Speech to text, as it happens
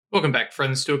Welcome back,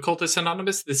 friends, to Occultist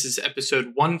Anonymous. This is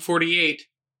episode 148,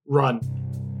 Run.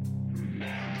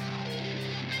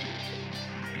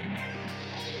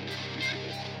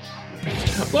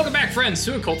 Welcome back, friends,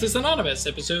 to Occultist Anonymous,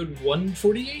 episode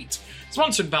 148.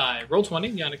 Sponsored by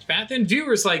Roll20, the Onyx Path, and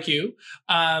viewers like you.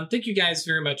 Thank you guys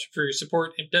very much for your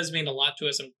support. It does mean a lot to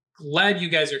us. I'm glad you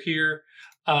guys are here.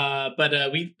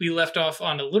 But we left off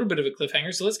on a little bit of a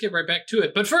cliffhanger, so let's get right back to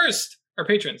it. But first, our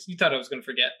patrons. You thought I was going to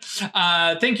forget.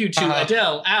 Thank you to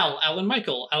Adele, Al, Alan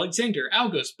Michael, Alexander,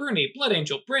 Algos, Bernie, Blood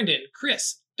Angel, Brendan,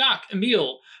 Chris, Doc,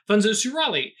 Emil, Funzo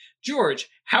Surali, George,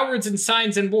 Howards and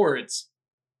Signs and Boards,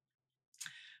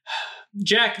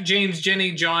 Jack, James,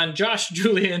 Jenny, John, Josh,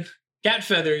 Julian, Cat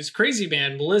Feathers, Crazy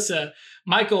Man, Melissa,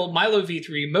 Michael, Milo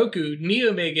V3, Moku,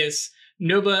 Neomegas,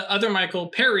 Noba, Other Michael,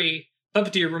 Perry,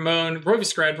 Puppeteer, Ramon,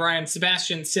 Rovisgrad, Ryan,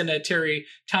 Sebastian, Senna, Terry,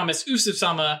 Thomas,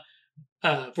 Usuf-sama,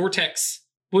 Vortex,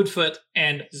 Woodfoot,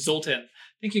 and Zoltan.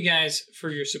 Thank you guys for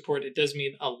your support. It does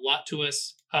mean a lot to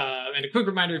us. And a quick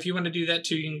reminder, if you want to do that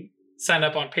too, you can sign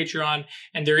up on Patreon.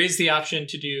 And there is the option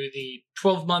to do the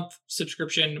 12-month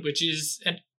subscription, which is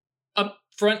an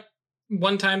upfront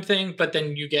one-time thing, but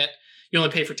then you only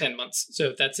pay for 10 months. So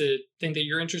if that's a thing that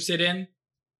you're interested in,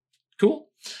 cool.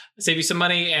 Save you some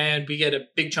money, and we get a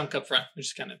big chunk up front, which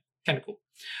is kind of cool.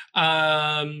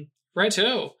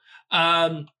 Righto.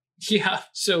 Yeah,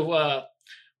 so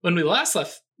when we last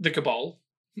left the Cabal,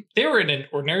 they were in an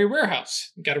ordinary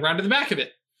warehouse. Got around to the back of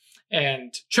it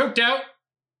and choked out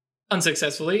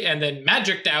unsuccessful,y and then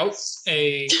magicked out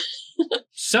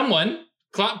someone,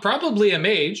 probably a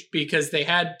mage, because they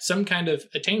had some kind of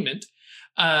attainment.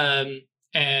 And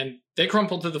they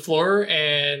crumpled to the floor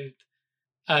and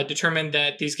determined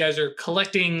that these guys are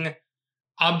collecting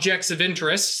objects of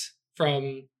interest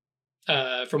from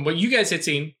what you guys had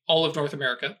seen, all of North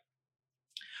America.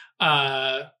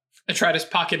 Atreides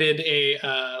pocketed a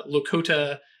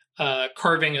Lakota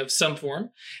carving of some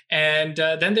form, and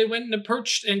then they went and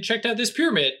approached and checked out this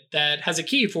pyramid that has a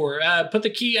key for. Put the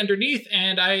key underneath,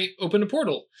 and I open a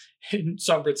portal. And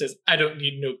Songbird says, "I don't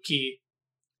need no key."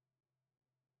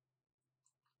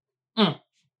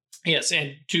 Yes,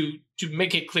 and to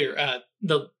make it clear,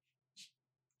 the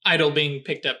idol being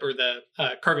picked up, or the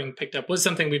carving picked up, was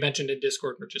something we mentioned in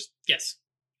Discord. We're just, yes,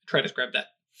 try to grab that.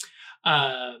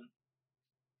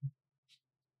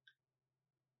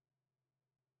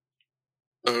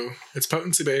 Oh, it's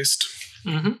potency based.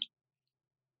 Mm-hmm.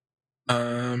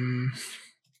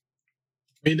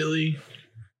 Immediately.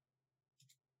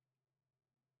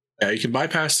 Yeah, you can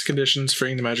bypass the conditions,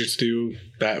 freeing the magic to do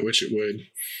that which it would.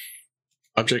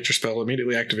 Object or spell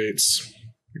immediately activates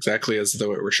exactly as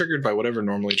though it were triggered by whatever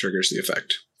normally triggers the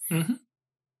effect. Mm-hmm.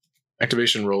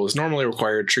 Activation roll is normally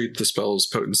required. Treat the spell's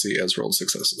potency as rolled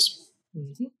successes.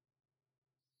 Mm-hmm.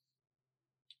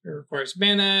 It requires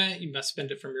mana. You must spend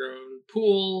it from your own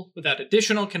pool. Without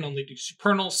additional, can only do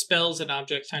supernal spells and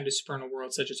objects tied to supernal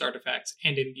worlds, such as artifacts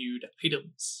and imbued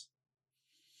items.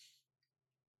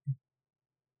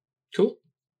 Cool.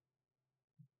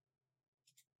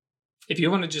 If you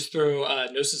want to just throw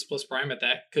Gnosis plus Prime at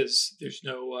that, because there's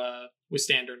no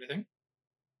withstand or anything.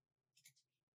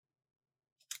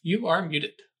 You are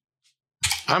muted.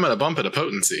 I'm going to bump it to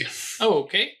potency. Oh,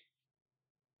 okay.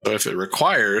 But if it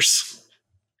requires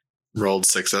rolled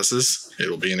successes, it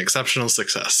will be an exceptional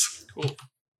success. Cool.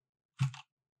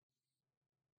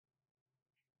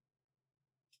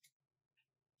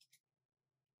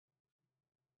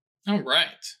 All right.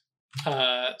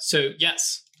 So,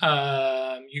 yes.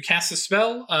 You cast a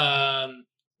spell,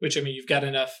 which, I mean, you've got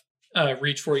enough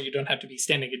reach for it. You don't have to be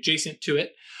standing adjacent to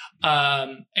it.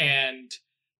 And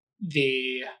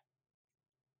the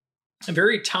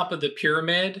very top of the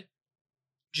pyramid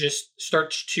just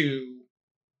starts to,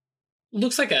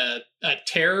 looks like a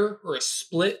tear or a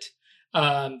split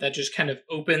that just kind of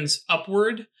opens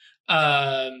upward.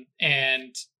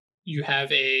 And you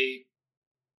have a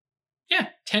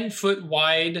 10-foot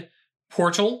wide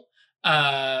portal,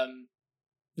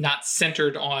 not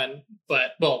centered on,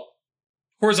 but, well,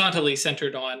 horizontally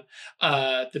centered on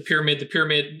the pyramid. The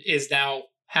pyramid is now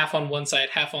half on one side,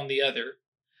 half on the other.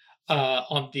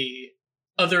 On the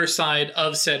other side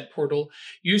of said portal,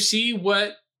 you see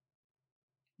what,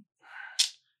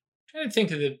 I'm trying to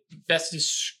think of the best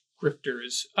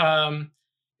descriptors.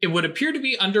 It would appear to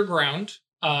be underground.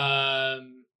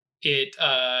 It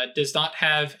does not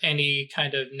have any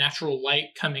kind of natural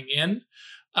light coming in.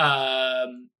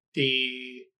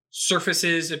 The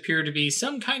surfaces appear to be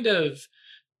some kind of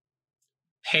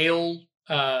pale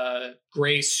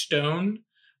gray stone.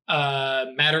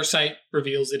 Mattersight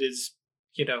reveals it is,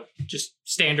 just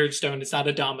standard stone. It's not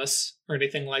adamas or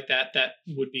anything like that. That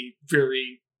would be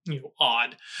very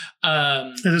odd.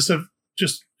 Is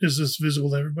this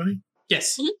visible to everybody?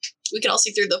 Yes. We can all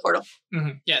see through the portal.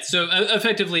 Mm-hmm. Yeah, so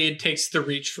effectively it takes the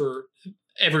reach for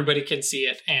everybody can see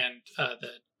it and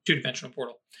the two-dimensional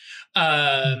portal.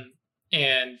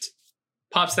 And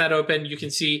pops that open, you can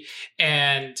see,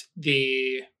 and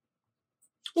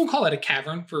we'll call it a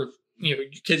cavern for,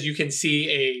 because you can see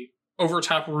a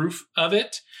overtop roof of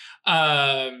it.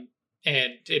 And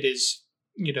it is,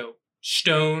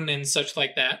 stone and such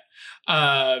like that.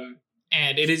 And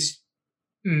it is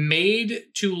made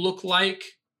to look like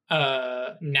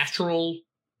natural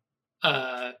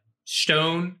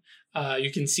stone.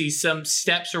 You can see some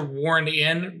steps are worn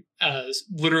in,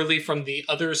 literally from the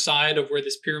other side of where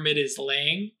this pyramid is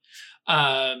laying.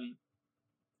 And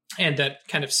that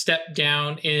kind of step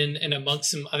down in and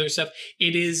amongst some other stuff.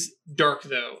 It is dark,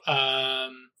 though.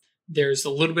 There's a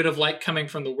little bit of light coming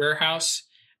from the warehouse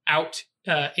out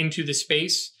into the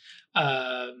space,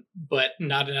 but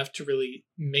not enough to really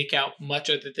make out much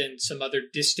other than some other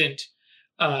distant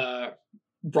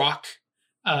rock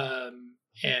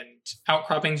and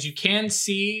outcroppings. You can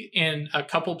see in a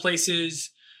couple places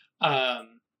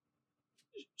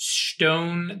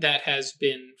stone that has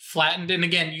been flattened, and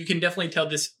again, you can definitely tell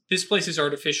this place is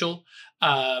artificial.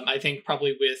 I think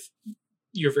probably with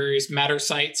your various matter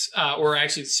sites, or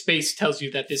actually space tells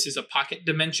you that this is a pocket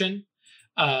dimension.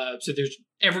 So there's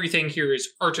everything here is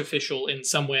artificial in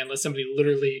some way, unless somebody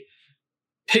literally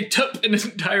picked up an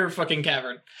entire fucking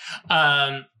cavern.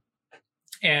 But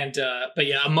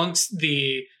yeah, amongst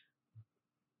the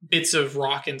bits of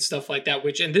rock and stuff like that,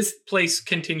 and this place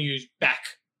continues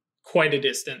back quite a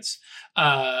distance.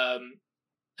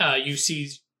 You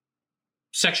see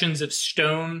sections of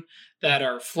stone that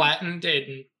are flattened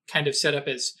and kind of set up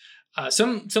as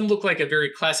some look like a very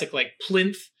classic like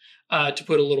plinth to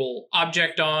put a little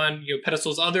object on,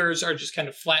 pedestals. Others are just kind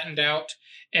of flattened out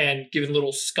and given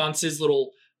little sconces,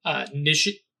 little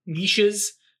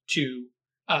niches to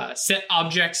set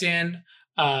objects in.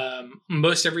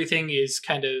 Most everything is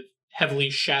kind of heavily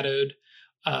shadowed.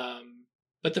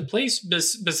 But the place,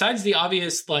 besides the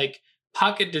obvious like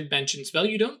pocket dimension spell,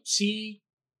 you don't see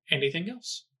anything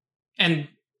else. And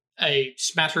a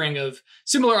smattering of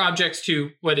similar objects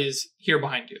to what is here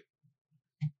behind you.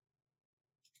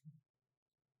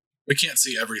 We can't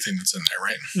see everything that's in there,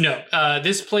 right? No,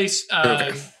 this place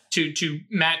Okay. to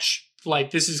match,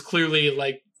 like, this is clearly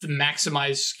like the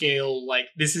maximized scale. Like,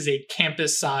 this is a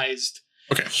campus-sized,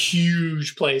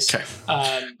 huge place. Okay.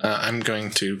 I'm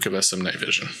going to give us some night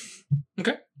vision.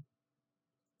 Okay.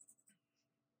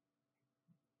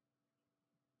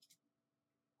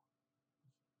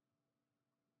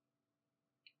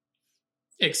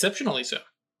 Exceptionally so.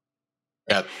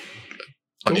 Got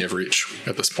plenty of reach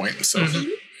at this point, so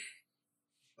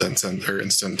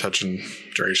instant touch and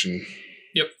duration.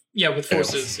 Yep. Yeah, with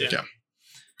forces. Yeah.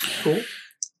 Cool.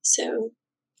 So,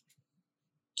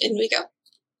 in we go.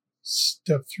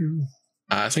 Step through.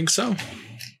 I think so.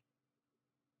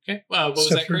 Okay. What was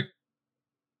that, Greg?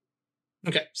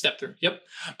 Okay, step through. Yep.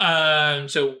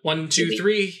 So 1, 2,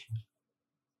 3.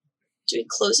 Do we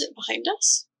close it behind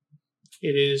us?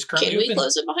 It is currently open. Can we open.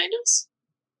 close it behind us?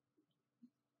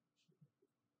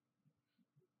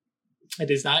 It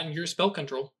is not in your spell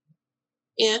control.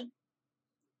 Yeah.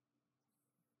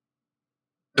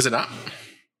 Is it not?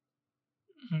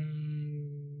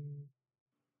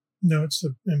 No, it's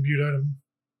the imbued item.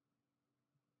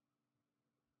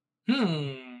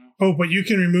 Hmm. Oh, but you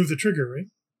can remove the trigger, right?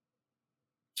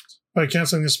 By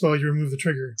canceling the spell, you remove the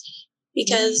trigger.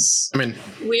 Because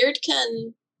Weird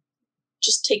can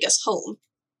just take us home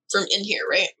from in here,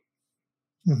 right?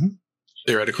 Mm-hmm.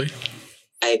 Theoretically.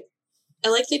 I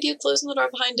like the idea of closing the door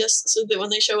behind us so that when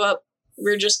they show up,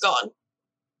 we're just gone.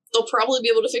 They'll probably be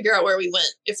able to figure out where we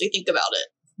went if they think about it,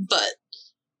 but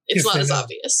it's not as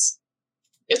obvious.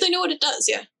 If they know what it does,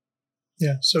 yeah.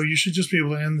 Yeah, so you should just be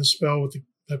able to end the spell with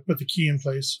put the key in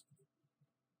place,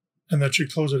 and that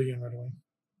should close it again right away.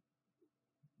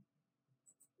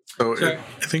 So I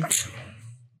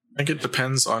think it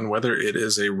depends on whether it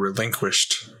is a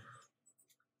relinquished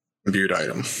imbued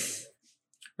item.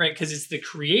 Right, because it's the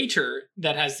creator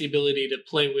that has the ability to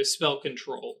play with spell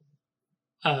control.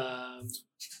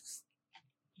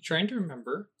 Trying to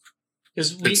remember.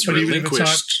 Because it's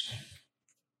relinquished.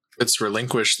 If it's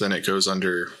relinquished, then it goes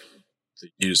under the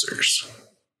users.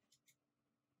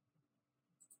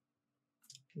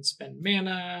 Can spend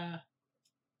mana.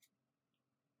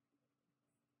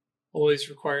 Always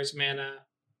requires mana.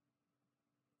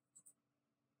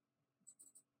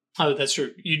 Oh, that's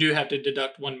true. You do have to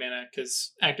deduct 1 mana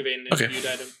because activating an imbued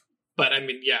item. But I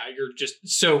mean, yeah, you're just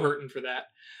so hurting for that.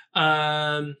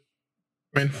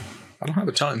 I mean, I don't have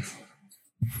a ton.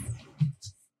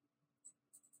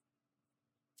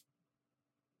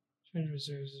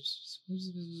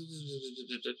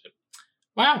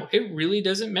 Wow, it really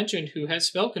doesn't mention who has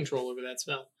spell control over that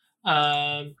spell.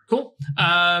 Cool.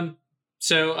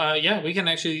 So yeah, we can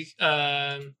actually.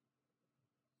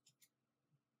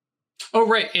 Oh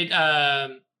right, it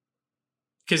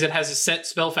because it has a set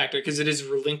spell factor because it is a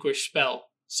relinquished spell,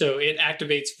 so it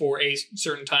activates for a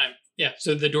certain time. Yeah,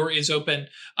 so the door is open.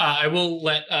 I will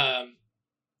let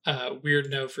Weird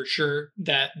know for sure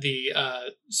that the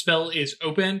spell is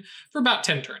open for about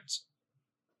 10 turns.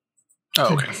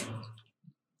 Oh, okay.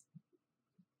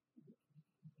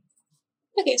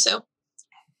 Okay, so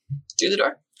through the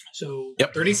door. So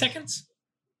Yep. 30 seconds?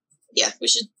 Yeah, we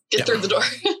should get through the door.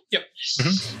 Yep.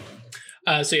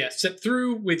 Mm-hmm. So yeah, step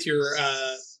through with your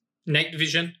night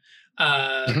vision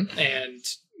and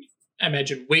I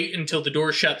imagine wait until the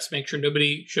door shuts, make sure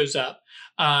nobody shows up.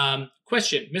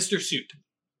 Question, Mr. Suit.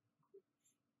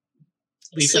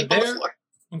 Leave Sleep him on the there. floor.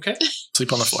 Okay.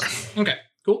 Sleep on the floor. Okay,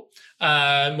 cool.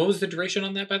 What was the duration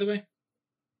on that, by the way?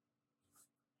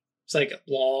 It's like a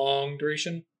long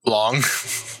duration. Long.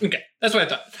 Okay, that's what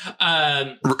I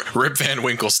thought. Rip Van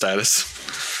Winkle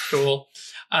status. Cool.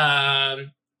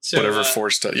 So Whatever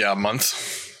forced it. Yeah, a month.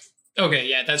 Okay,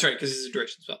 yeah, that's right, because it's a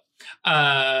duration spell.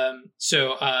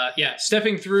 So yeah,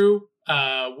 stepping through,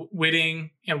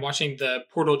 waiting and watching the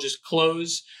portal just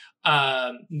close.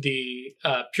 The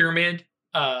pyramid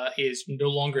is no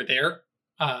longer there.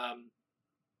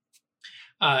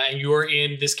 And you're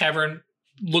in this cavern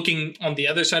looking on the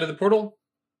other side of the portal.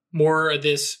 More of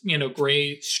this,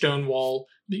 gray stone wall.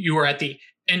 You are at the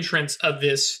entrance of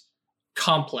this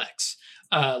complex.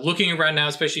 Looking around now,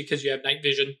 especially because you have night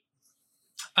vision,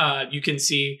 you can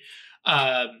see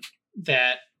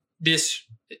that this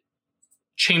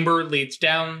chamber leads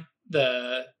down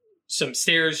some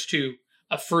stairs to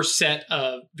a first set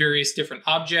of various different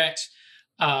objects.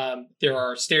 There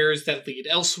are stairs that lead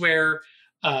elsewhere,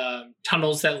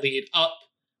 tunnels that lead up,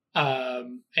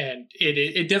 and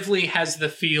it definitely has the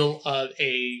feel of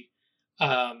a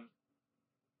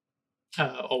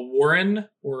warren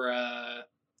or a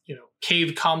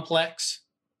cave complex.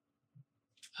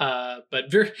 But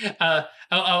very,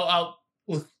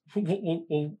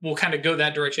 we'll kind of go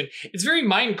that direction. It's very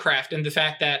Minecraft in the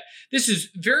fact that this is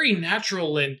very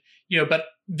natural and but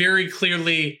very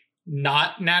clearly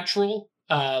not natural.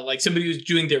 Like somebody who's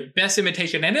doing their best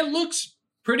imitation, and it looks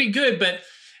pretty good, but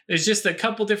there's just a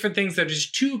couple different things that are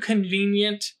just too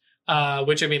convenient.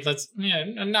 Which I mean,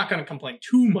 I'm not going to complain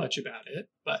too much about it,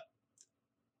 but.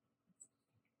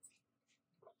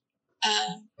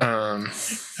 Are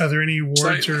there any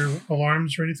wards or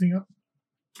alarms or anything up?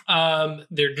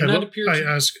 There do not appear to.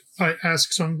 I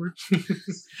ask Songbird.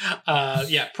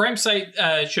 Yeah, Prime Sight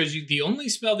shows you the only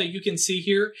spell that you can see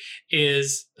here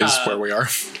is where we are.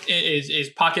 Is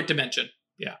Pocket Dimension.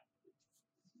 Yeah.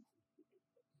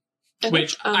 Okay,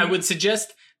 Which I would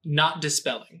suggest not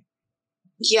dispelling.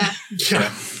 Yeah.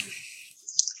 Yeah.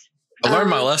 I learned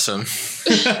my lesson.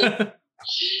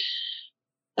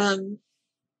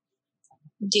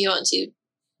 Do you want to?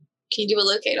 Can you do a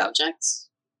locate objects?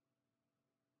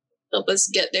 Help us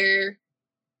get there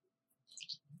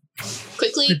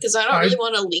quickly, because I don't really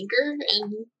want to linger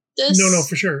in this. No,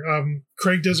 for sure.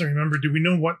 Craig doesn't remember. Do we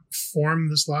know what form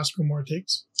this last grimoire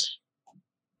takes?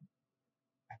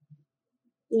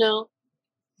 No,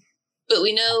 but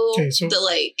we know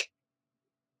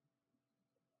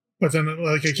But then,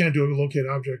 I can't do a locate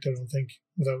object. I don't think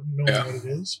without knowing what it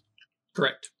is.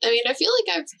 Correct. I mean, I feel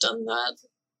like I've done that.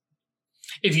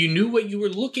 If you knew what you were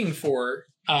looking for,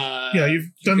 yeah,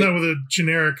 you've done that with a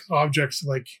generic object,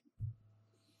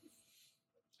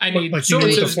 I mean, like you knew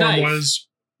what the form knife. was,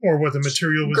 or what the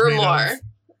material was Grimoire, made of.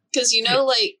 because we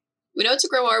know it's a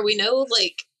grimoire. We know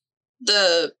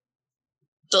the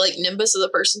nimbus of the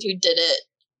person who did it.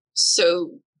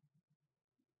 So,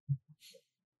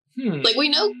 we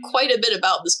know quite a bit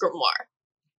about this grimoire.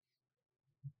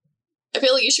 I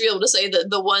feel like you should be able to say that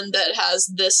the one that has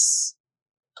this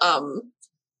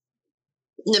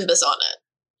nimbus on it.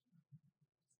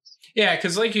 Yeah,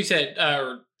 because like you said,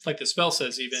 or like the spell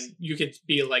says even, you could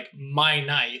be like my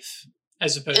knife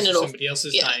as opposed to somebody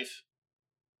else's knife.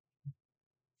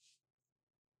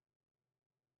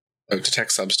 Oh,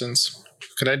 detect substance.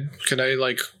 Could I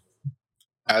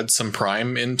add some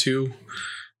prime into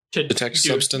to detect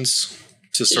substance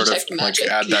to sort of magic.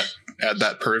 add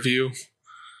that purview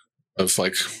of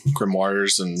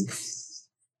grimoires and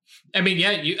I mean,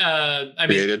 yeah,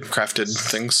 crafted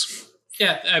things.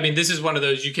 Yeah, I mean, this is one of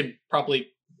those you could probably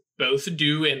both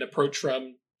do and approach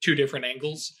from two different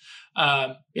angles.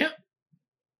 Yeah.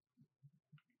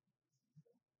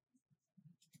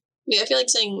 Yeah, I feel like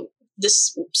saying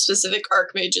this specific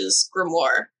Archmage's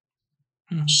grimoire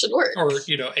should work. Or,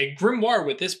 a grimoire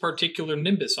with this particular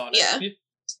nimbus on it. Yeah.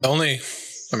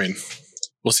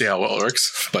 We'll see how well it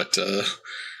works, but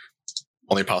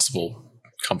only possible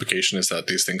complication is that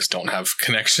these things don't have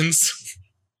connections.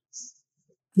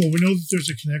 Well, we know that there's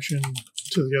a connection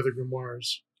to the other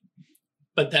grimoires.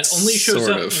 But that only shows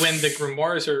Sort up of. when the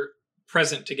grimoires are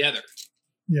present together.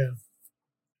 Yeah.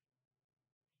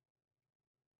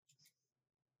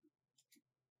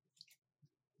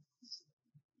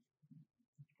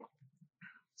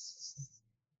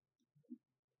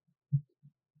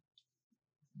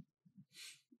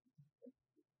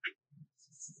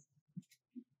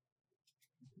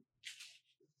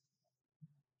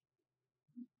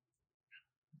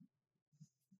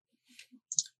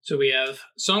 So we have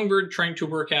Songbird trying to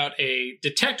work out a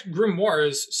Detect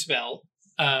Grimoires spell.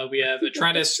 We have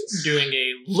Atratus doing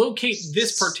a Locate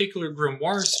this particular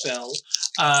grimoire spell.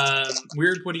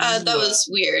 Weird, what do you... That was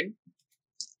weird.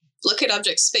 Locate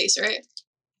object space, right?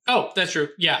 Oh, that's true.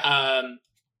 Yeah.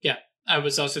 Yeah. I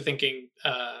was also thinking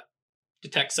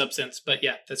Detect Substance, but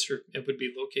yeah, that's true. It would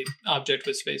be Locate object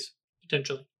with space,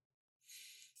 potentially.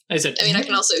 I said... I mean, I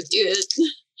can also do it.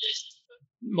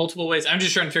 Multiple ways. I'm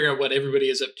just trying to figure out what everybody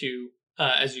is up to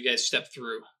as you guys step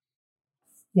through.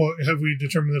 Well, have we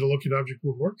determined that a locate object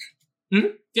would work?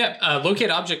 Mm-hmm. Yeah. Locate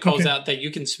object calls Okay. out that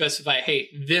you can specify, hey,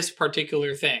 this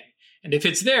particular thing. And if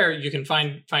it's there, you can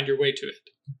find your way to it.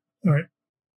 All right.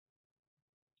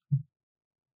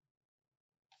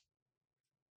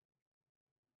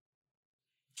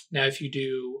 Now, if you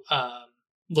do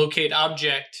locate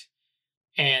object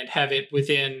and have it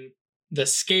within the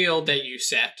scale that you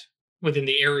set, within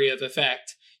the area of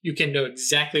effect, you can know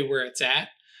exactly where it's at.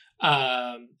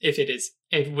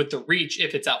 With the reach,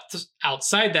 if it's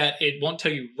outside that, it won't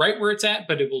tell you right where it's at,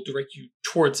 but it will direct you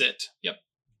towards it. Yep.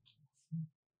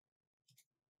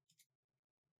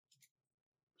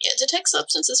 Yeah, detect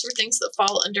substances for things that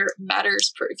fall under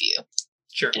matter's purview.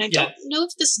 Sure. And I Yeah. don't know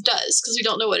if this does, because we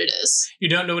don't know what it is. You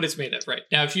don't know what it's made of, right?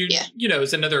 Now, if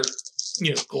it's another,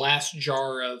 glass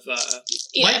jar of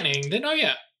Yeah. lightning, then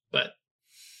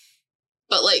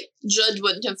But, like, Judd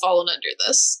wouldn't have fallen under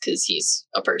this, because he's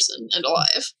a person and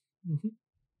alive.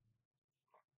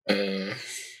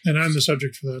 And I'm the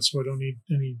subject for that, so I don't need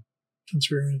any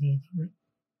transfer or anything. Right?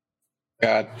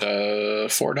 Got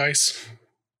 4 dice.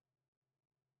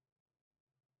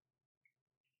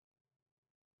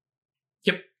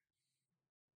 Yep.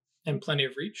 And plenty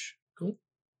of reach. Cool.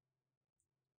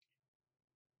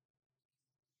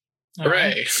 All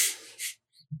right. Hooray!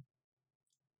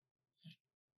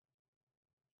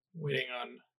 Waiting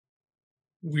on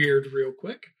Weird real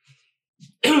quick.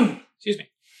 Excuse me.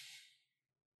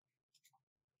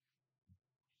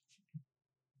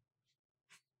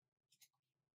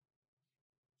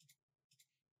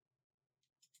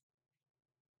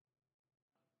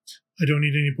 I don't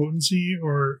need any potency,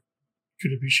 or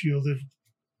could it be shielded?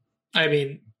 I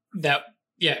mean,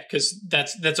 because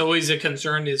that's always a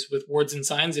concern is with wards and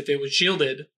signs. If it was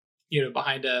shielded,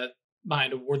 behind a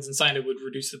wards and sign, it would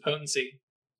reduce the potency.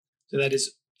 So that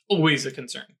is always a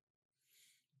concern.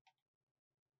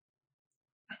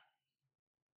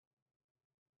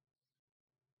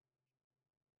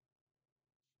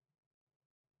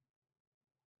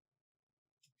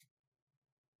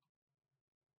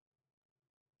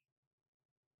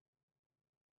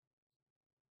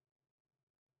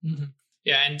 Mm-hmm.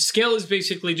 Yeah, and scale is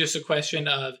basically just a question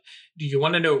of, do you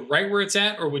want to know right where it's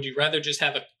at, or would you rather just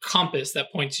have a compass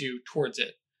that points you towards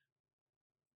it?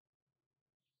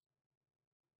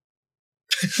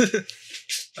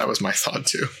 That was my thought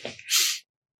too.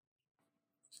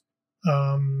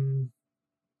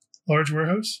 Large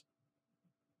warehouse?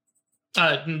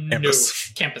 Campus.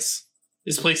 No, campus.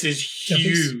 This place is Campus?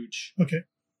 huge. Okay.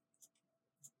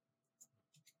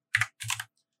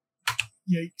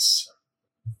 Yikes.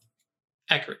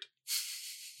 Accurate.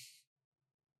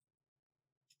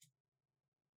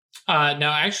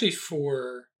 Now, actually,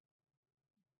 for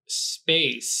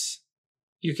space,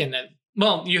 you can.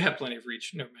 You have plenty of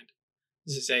reach. Never mind.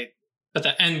 This is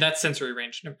that's sensory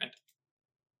range. Never mind.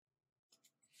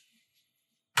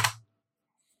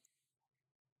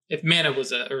 If mana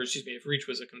was if reach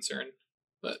was a concern,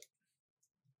 but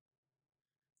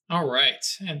all right,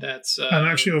 and that's. I'm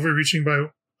actually overreaching by.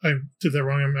 I did that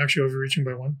wrong. I'm actually overreaching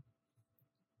by 1.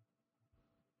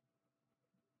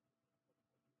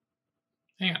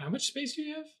 Hang on, how much space do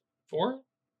you have? 4?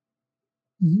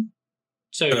 Mm-hmm.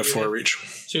 So I have 4 reach.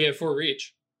 So you have 4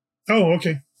 reach. Oh,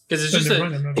 okay. Because it's Then just never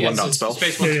mind, I'm not- The one it's dot a spell.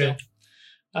 Space 1 Yeah,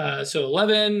 spell. So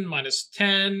 11 minus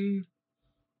 10,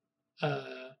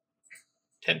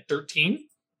 10, 13.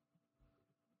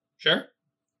 Sure.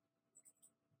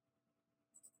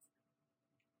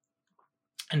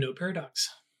 And no paradox.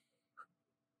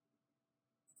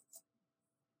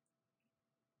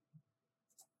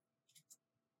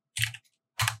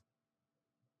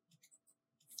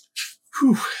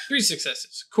 Whew. 3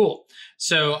 successes. Cool.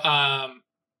 So,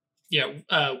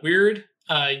 Weird,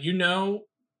 you know,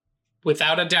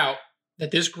 without a doubt,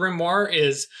 that this grimoire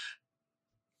is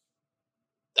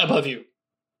above you.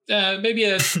 Maybe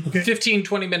a 15,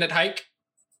 20-minute hike.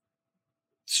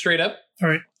 Straight up. All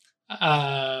right.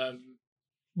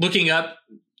 Looking up,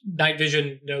 night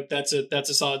vision, nope, that's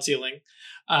a solid ceiling.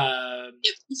 And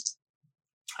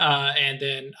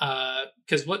then,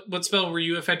 because what spell were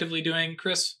you effectively doing,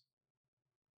 Chris?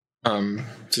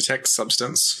 Detect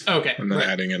substance. Okay. And then right.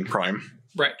 adding in prime.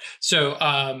 Right. So,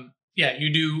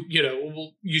 you do,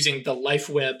 using the life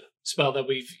web spell that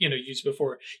we've, used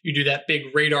before, you do that big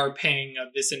radar ping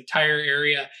of this entire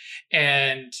area.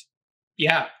 And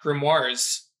yeah,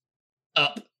 grimoires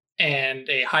up and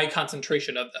a high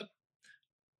concentration of them.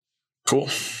 Cool.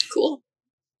 Cool.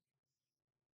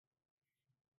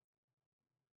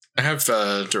 I have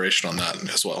duration on that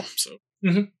as well. So.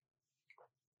 Mm-hmm.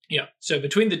 Yeah. So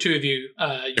between the two of you,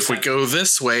 if we go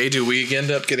this way, do we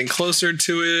end up getting closer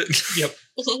to it? Yep.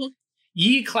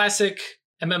 Ye classic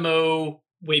MMO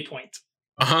waypoint.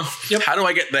 Yep. How do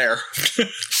I get there?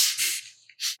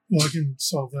 Well, I can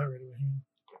solve that right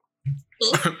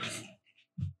away.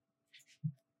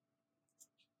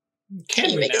 Can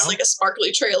you make us like a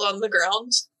sparkly trail on the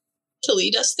ground to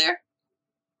lead us there?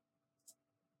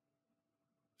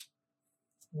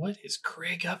 What is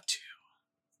Craig up to?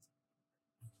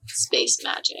 Space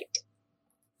magic.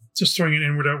 Just throwing an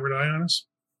inward-outward eye on us.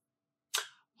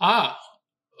 Ah,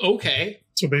 okay.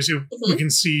 So basically, we can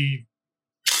see.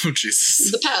 Oh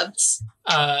Jesus! The paths.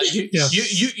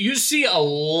 You see a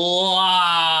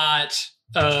lot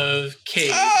of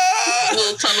caves,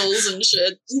 little tunnels and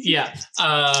shit. Yeah.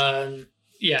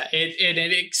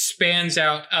 It expands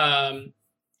out.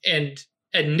 And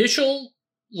initial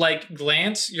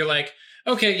glance, you're like,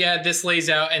 okay, yeah, this lays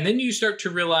out. And then you start to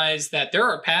realize that there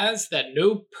are paths that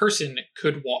no person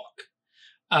could walk.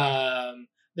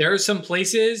 There are some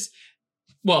places,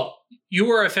 well, you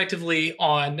are effectively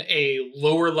on a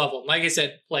lower level. Like I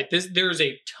said, there's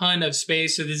a ton of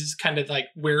space. So this is kind of like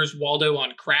Where's Waldo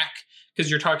on crack? Because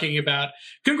you're talking about,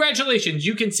 congratulations,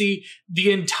 you can see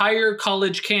the entire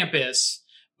college campus,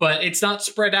 but it's not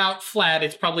spread out flat.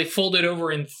 It's probably folded over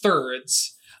in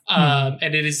thirds.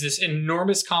 And it is this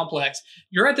enormous complex.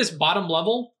 You're at this bottom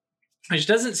level, which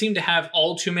doesn't seem to have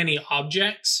all too many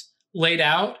objects laid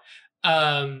out.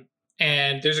 And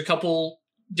there's a couple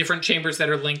different chambers that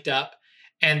are linked up.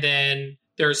 And then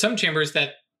there are some chambers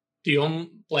that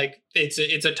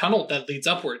it's a tunnel that leads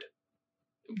upward.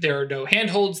 There are no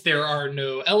handholds. There are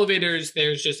no elevators.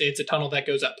 It's a tunnel that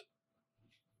goes up.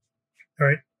 All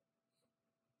right.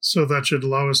 So that should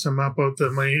allow us to map out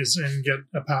the maze and get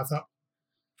a path up.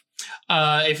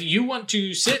 If you want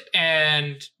to sit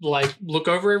and look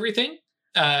over everything,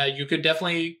 you could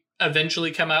definitely eventually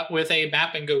come out with a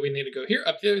map and go, we need to go here,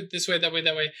 up there, this way, that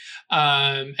way,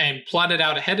 and plot it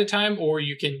out ahead of time, or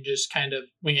you can just kind of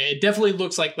wing it. It definitely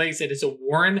looks like I said, it's a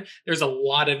warren. There's a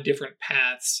lot of different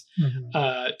paths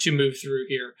to move through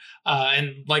here.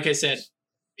 And like I said,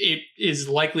 it is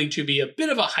likely to be a bit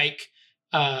of a hike.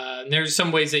 There's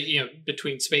some ways that,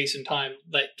 between space and time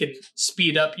that can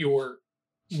speed up your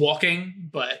walking,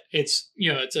 but it's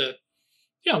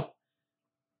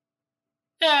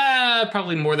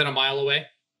probably more than a mile away.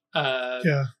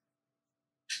 Yeah.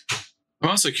 I'm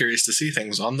also curious to see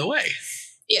things on the way.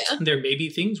 Yeah. There may be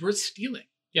things worth stealing.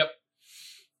 Yep.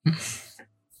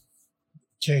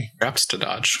 Okay. Traps to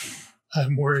dodge.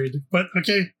 I'm worried, but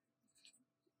okay.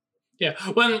 Yeah.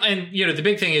 Well, and the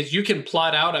big thing is you can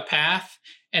plot out a path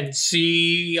and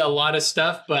see a lot of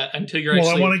stuff, but until you're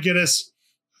I want to get us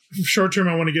short term.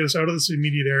 I want to get us out of this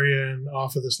immediate area and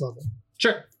off of this level.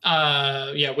 Sure.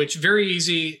 Which very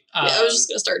easy. I was just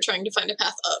going to start trying to find a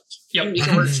path up. Yep. And we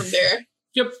can work from there.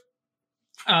 Yep.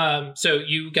 So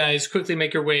you guys quickly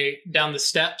make your way down the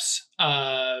steps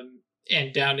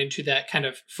and down into that kind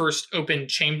of first open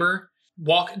chamber.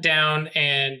 Walk down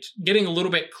and getting a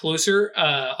little bit closer.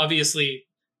 Obviously,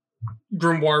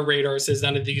 Grimoire radar says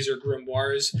none of these are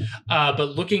grimoires.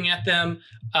 But looking at them,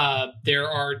 there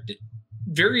are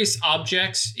various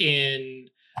objects in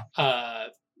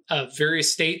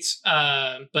various states,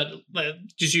 but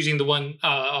just using the one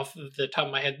off of the top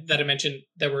of my head that I mentioned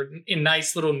that were in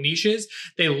nice little niches,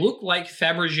 they look like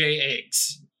Fabergé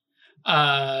eggs.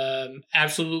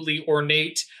 Absolutely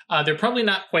ornate. They're probably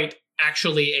not quite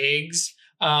actually eggs,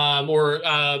 or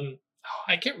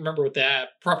I can't remember what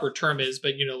that proper term is,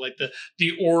 but like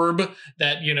the orb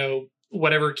that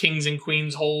whatever kings and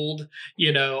queens hold,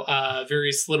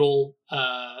 various little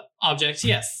objects.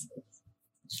 Yes.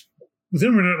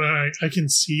 Within Remote, I can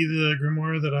see the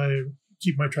grimoire that I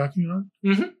keep my tracking on.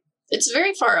 Mm-hmm. It's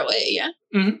very far away, yeah.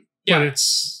 Mm-hmm. Yeah. But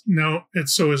is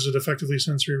it effectively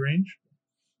sensory range?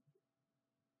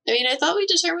 I mean, I thought we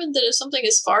determined that if something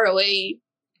is far away,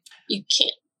 you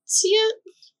can't see it.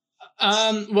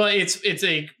 Well, it's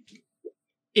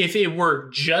if it were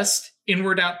just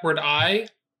inward outward eye,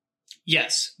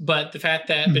 yes. But the fact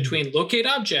that between locate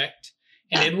object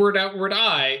and inward outward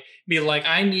eye, be like,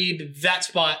 I need that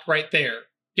spot right there.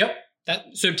 Yep.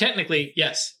 So technically,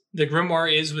 yes, the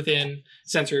grimoire is within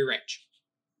sensory range.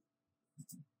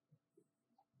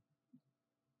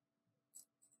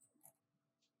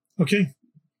 Okay.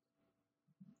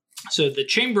 So the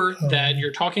chamber that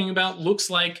you're talking about looks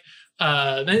like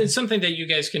it's something that you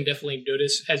guys can definitely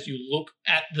notice as you look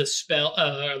at the spell,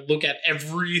 look at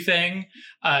everything,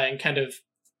 and kind of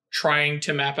trying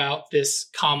to map out this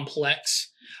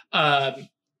complex.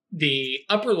 The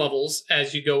upper levels,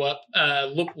 as you go up,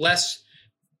 look less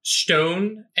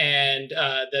stone, and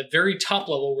the very top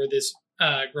level where this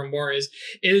grimoire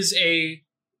is a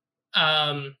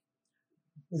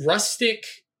rustic,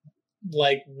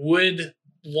 like wood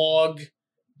log,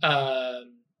 not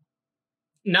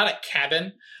a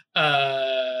cabin,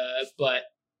 but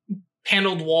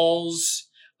paneled walls.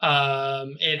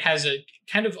 It has a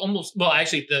kind of almost, well,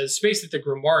 actually the space that the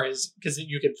grimoire is, because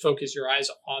you can focus your eyes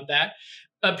on that,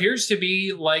 appears to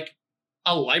be like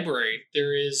a library.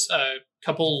 There is a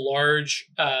couple large,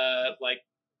 like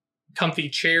comfy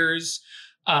chairs.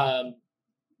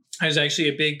 There's actually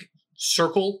a big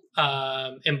circle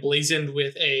emblazoned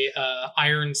with a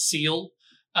iron seal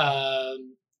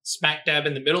smack dab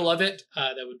in the middle of it.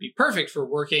 That would be perfect for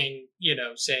working,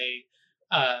 say,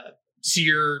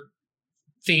 seer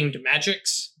themed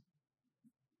magics.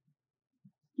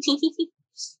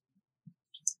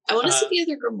 I want to see the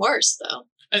other grimoires though.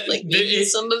 Like maybe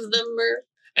some of them are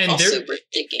also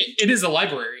breathtaking. It is a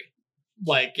library.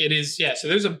 Like it is, yeah. So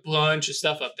there's a bunch of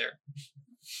stuff up there.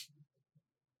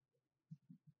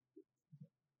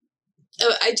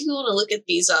 Oh, I do want to look at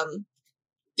these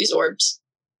orbs.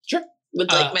 Sure.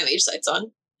 With like my mage sights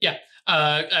on. Yeah.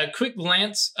 A quick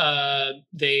glance.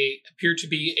 They appear to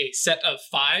be a set of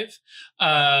 5.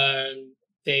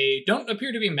 They don't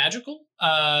appear to be magical.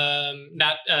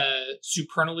 Not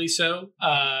supernally so.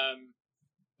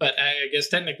 But I guess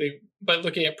technically, by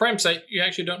looking at Prime Sight, you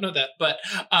actually don't know that. But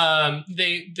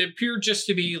they appear just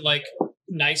to be like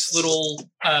nice little,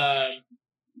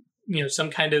 some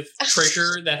kind of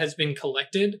treasure that has been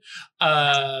collected,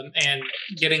 and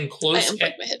getting close. I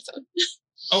unplugged my headphone.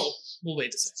 Oh, we'll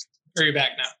wait a second. Are you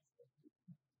back now?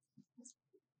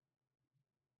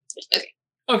 Okay.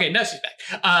 Okay, now she's back.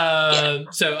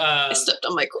 So I stepped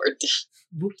on my cord.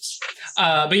 Whoops.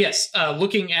 But yes,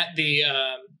 looking at the,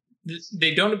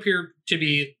 they don't appear to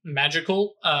be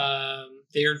magical.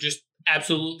 They are just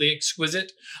absolutely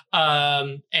exquisite.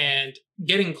 And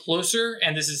getting closer,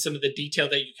 and this is some of the detail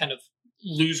that you kind of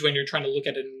lose when you're trying to look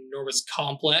at an enormous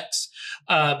complex.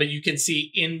 But you can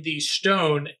see in the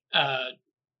stone,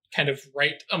 kind of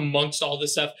right amongst all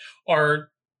this stuff, are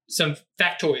some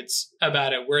factoids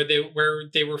about it, where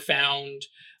they were found,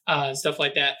 stuff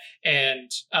like that,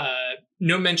 and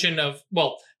no mention of,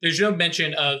 well, there's no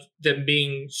mention of them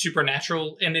being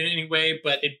supernatural in any way,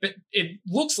 but it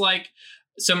looks like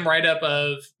some write up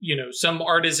of some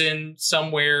artisan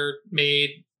somewhere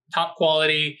made top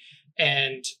quality,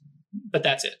 but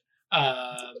that's it.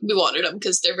 We wanted them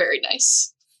because they're very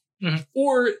nice. Mm-hmm.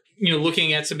 Or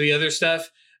looking at some of the other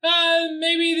stuff.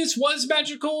 Maybe this was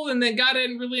magical and then got it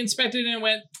and really inspected it and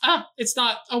went, it's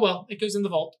not. Oh, well, it goes in the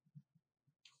vault.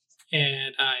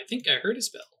 And I think I heard a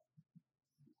spell.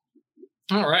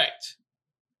 All right.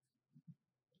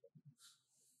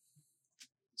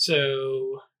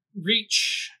 So,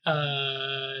 reach.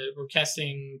 We're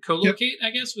casting co-locate, I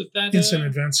guess, with that. Instant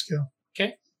advanced skill.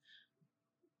 Okay.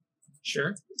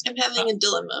 Sure. I'm having a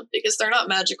dilemma because they're not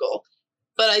magical,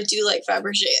 but I do like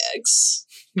Fabergé eggs.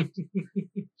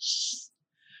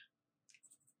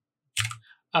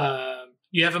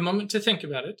 You have a moment to think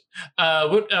about it.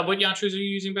 What yantras are you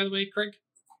using, by the way, Craig?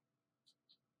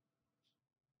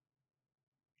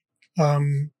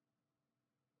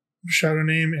 Shadow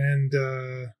Name and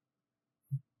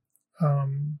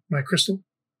my crystal.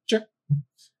 Sure.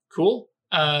 Cool.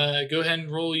 Go ahead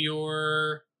and roll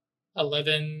your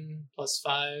 11 plus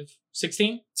 5,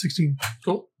 16. 16.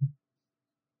 Cool.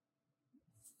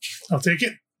 I'll take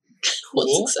it.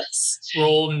 Cool. One success.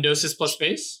 Roll Gnosis plus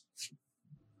base.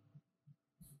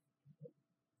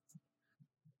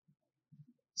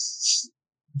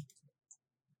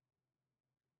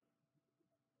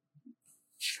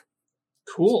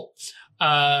 Cool.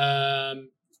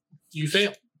 You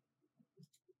fail.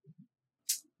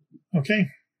 Okay.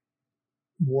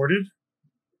 Warded.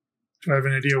 Do I have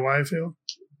an idea why I failed?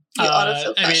 The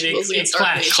autofill clash rules it against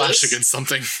clashed. Clash archmages. against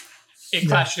something. It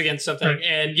clashed against something, Right.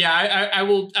 and I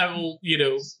will,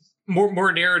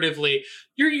 more narratively,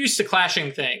 you're used to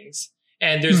clashing things,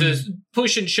 and there's this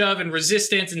push and shove and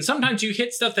resistance, and sometimes you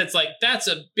hit stuff that's like, that's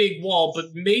a big wall, but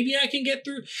maybe I can get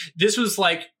through. This was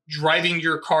like driving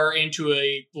your car into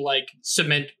a like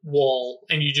cement wall,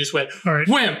 and you just went All right.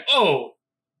 wham! Oh,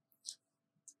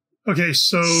 Okay,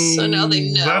 so now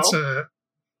they know.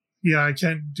 I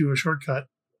can't do a shortcut.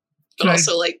 But Can I-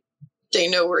 also, like, they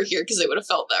know we're here because they would have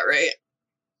felt that, right?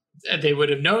 they would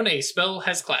have known a spell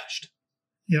has clashed.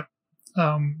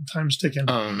 Time's ticking.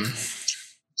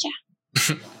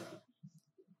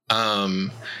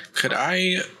 Could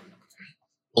I,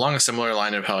 along a similar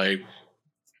line of how I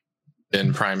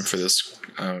been primed for this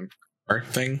art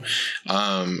thing,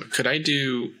 could I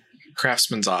do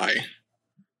Craftsman's Eye?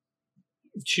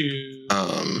 To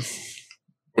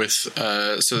With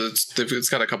so it's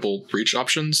got a couple reach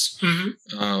options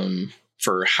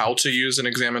for how to use an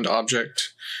examined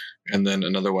object, and then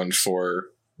another one for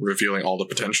revealing all the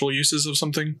potential uses of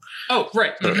something. Oh,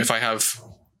 right. So if I have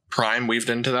Prime weaved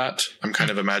into that, I'm kind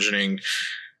of imagining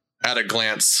at a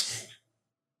glance,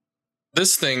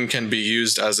 this thing can be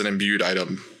used as an imbued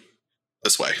item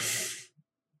this way.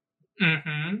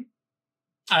 Mm-hmm.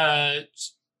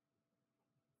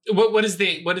 What is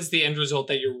the end result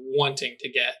that you're wanting to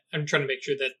get? I'm trying to make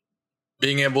sure that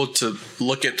Being able to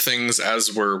look at things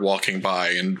as we're walking by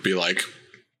and be like,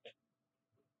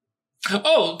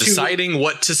 deciding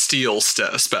what to steal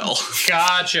spell.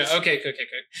 Gotcha. Okay.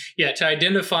 Yeah, to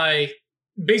identify,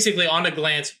 basically on a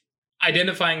glance,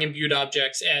 identifying imbued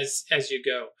objects as you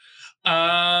go.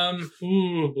 Oh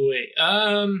boy.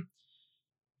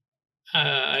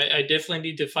 I definitely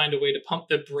need to find a way to pump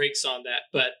the brakes on that,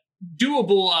 but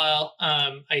doable.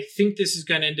 I think this is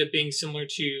going to end up being similar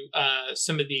to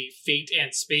some of the fate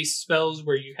and space spells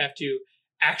where you have to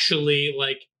actually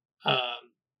like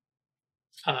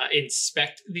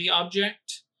inspect the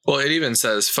object. Well, it even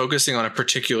says focusing on a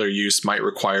particular use might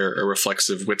require a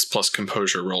reflexive wits plus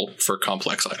composure roll for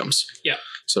complex items. Yeah.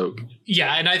 So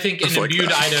yeah, and I think an Stuff like imbued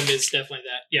that. item is definitely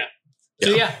that. Yeah.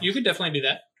 So yeah, you could definitely do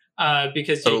that.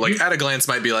 Because So like at a glance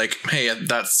might be like, hey,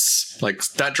 that's like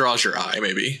that draws your eye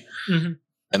maybe. Mhm.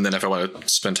 And then if I want to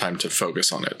spend time to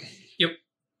focus on it. Yep.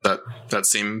 That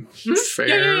seem Mhm.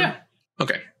 fair? Yeah.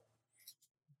 Okay.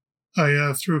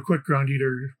 I threw a quick ground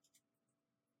eater.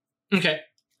 Okay.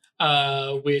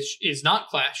 Which is not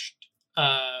clashed.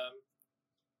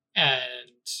 And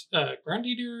Ground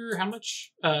Eater, how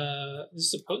much?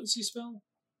 Is this a potency spell?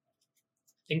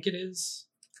 I think it is.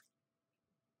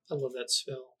 I love that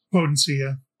spell. Potency,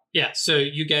 yeah. Yeah, so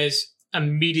you guys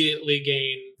immediately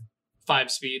gain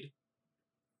 5 speed.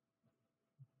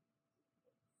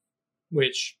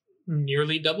 Which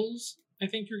nearly doubles, I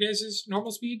think, your guys'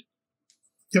 normal speed.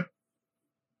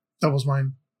 That was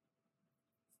mine.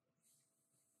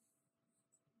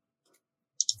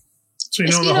 So you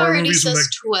My know in the speed horror already movies when says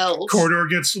the 12. corridor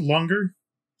gets longer?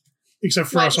 Except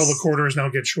for us, all the Nice. corridors now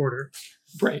get shorter.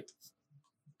 Right.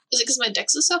 Is it because my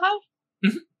dex is so high?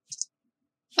 Mhm.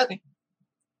 Okay.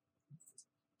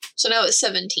 So now it's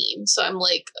 17. So I'm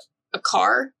like a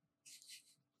car.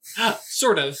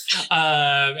 Sort of.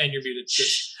 And you're muted too.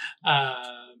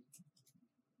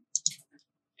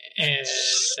 And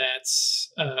that's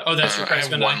that's your I have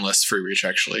Craftsman one Eye. less free reach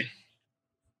actually.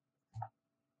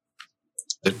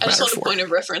 It I just mattered want a for. point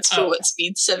of reference for Oh. what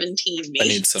speed 17 means. I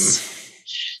need some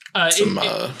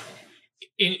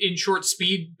In short,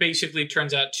 speed basically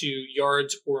turns out to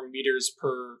yards or meters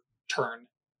per turn.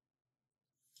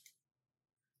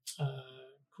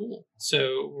 Cool.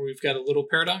 So we've got a little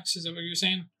paradox. Is that what you're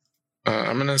saying?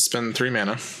 I'm gonna spend 3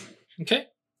 mana. Okay.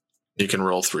 You can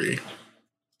roll 3.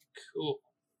 Cool.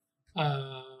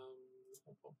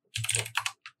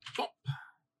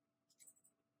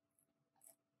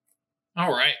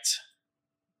 All right.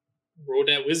 Roll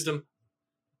that wisdom.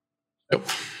 Nope.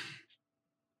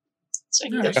 So I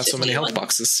can Yeah, go I've got so many health 51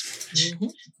 boxes.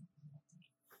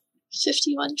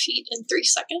 51 feet in 3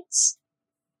 seconds.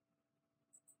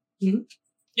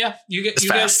 Yeah, It's you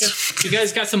fast.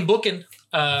 guys got some booking.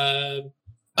 All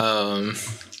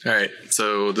right.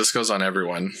 So this goes on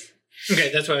everyone.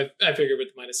 Okay, that's why I figured with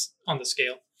the minus on the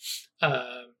scale.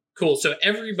 Cool. So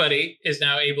everybody is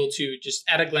now able to just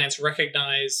at a glance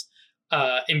recognize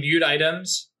imbued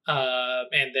items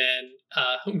And then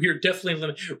we're definitely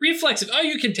limited. Reflexive. Oh,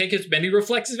 you can take as many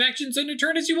reflexive actions in a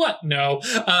turn as you want. No.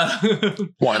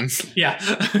 One. Yeah.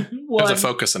 You have to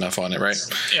focus enough on it, right?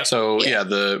 Yeah. So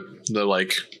the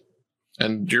like,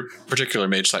 and your particular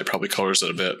mage site probably colors it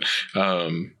a bit.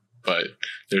 But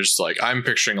there's like, I'm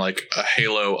picturing like a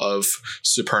halo of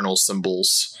supernal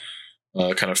symbols,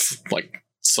 kind of like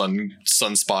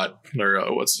sunspot,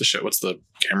 or what's the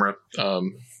camera?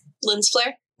 Lens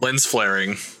flare. Lens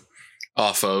flaring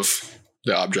off of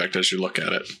the object as you look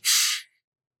at it.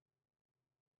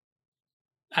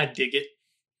 I dig it.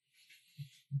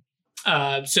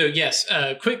 So yes,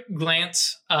 quick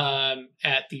glance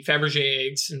at the Fabergé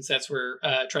eggs, since that's where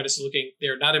Tritus is looking.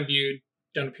 They're not imbued,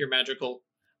 don't appear magical.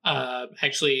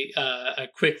 Actually, a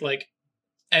quick like.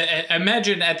 I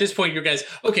imagine at this point, you guys,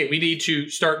 okay, we need to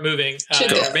start moving,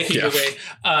 making your way.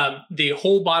 The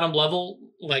whole bottom level,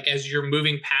 like as you're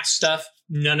moving past stuff,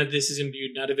 none of this is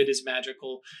imbued, none of it is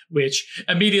magical, which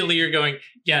immediately you're going,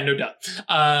 yeah, no doubt.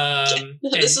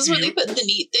 This is where they put the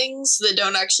neat things that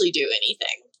don't actually do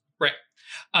anything. Right.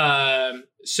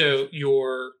 So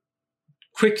your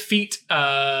quick feet,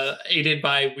 aided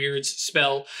by Weird's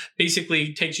spell,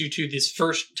 basically takes you to this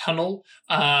first tunnel.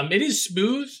 It is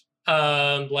smooth.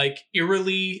 Like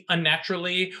eerily,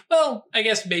 unnaturally, well, I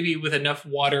guess maybe with enough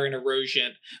water and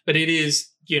erosion, but it is,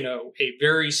 a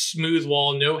very smooth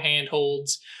wall, no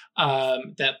handholds,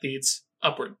 that leads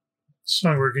upward. It's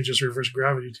not where it can just reverse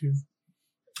gravity too.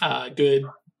 Good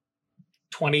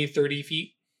 20, 30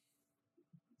 feet.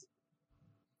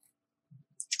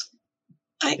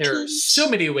 There are so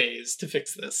many ways to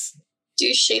fix this.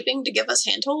 Do shaping to give us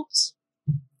handholds?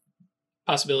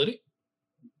 Possibility.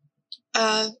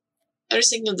 I was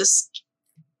thinking of the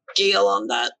scale on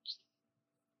that.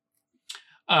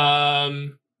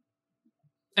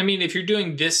 I mean, if you're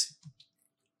doing this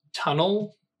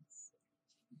tunnel,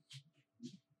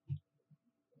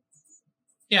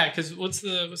 yeah, because what's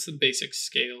the basic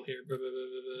scale here?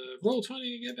 Roll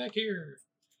 20, get back here.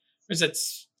 Or is that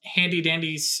handy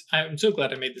dandy? I'm so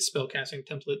glad I made the spellcasting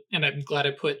template, and I'm glad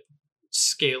I put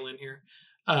scale in here.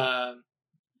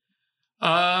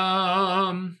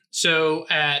 So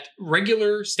at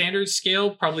regular standard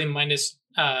scale, probably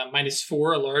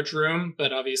 -4, a large room,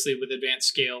 but obviously with advanced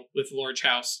scale, with large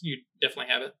house, you definitely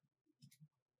have it.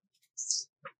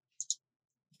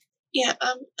 Yeah,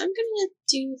 I'm gonna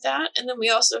do that, and then we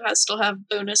also still have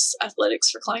bonus athletics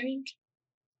for climbing.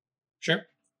 Sure.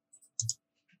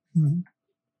 Mm-hmm.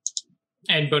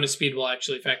 And bonus speed will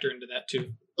actually factor into that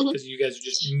too, because you guys are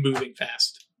just moving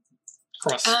fast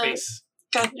across space.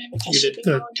 God, I haven't touched it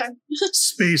in a long time.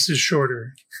 Space is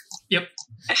shorter. Yep.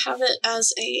 I have it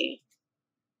as a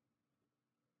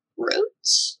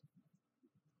rote.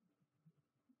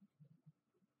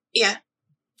 Yeah.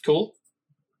 Cool.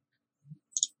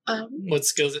 Um, What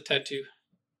skill is it tied to?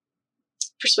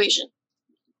 Persuasion.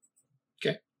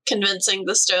 Okay. Convincing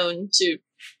the stone to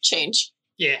change.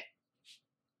 Yeah.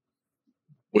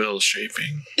 Will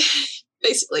shaping.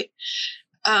 Basically.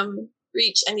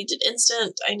 Reach, I needed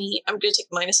instant. I'm going to take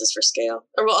minuses for scale.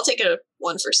 Or, well, I'll take a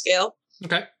 1 for scale.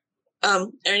 Okay.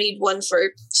 And I need 1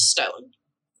 for stone.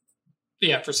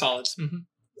 Yeah, for solids. Mm-hmm.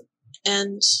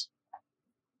 And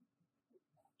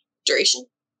duration.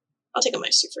 I'll take a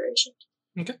 -2 for duration.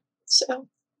 Okay. So,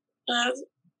 I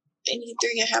need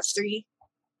 3. I have 3.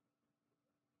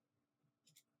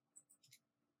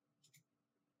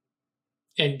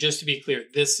 And just to be clear,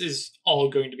 this is all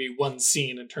going to be one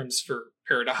scene in terms for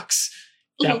Paradox.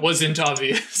 That wasn't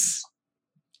obvious.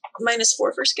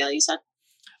 -4 for scale, you said?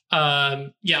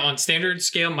 Yeah, on standard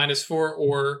scale, -4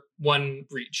 or 1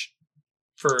 reach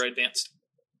for advanced.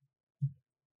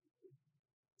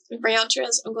 For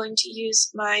Yantras, I'm going to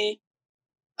use my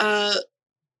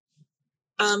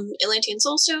Atlantean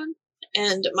Soulstone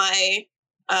and my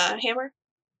hammer.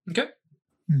 Okay.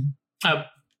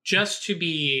 Just to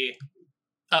be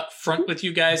up front with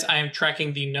you guys, I am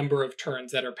tracking the number of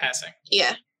turns that are passing.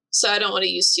 Yeah, so I don't want to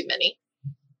use too many.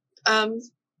 I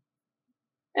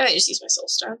might just use my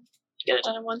Soulstone to get it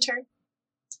done in 1 turn.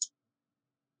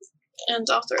 And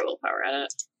I'll throw willpower at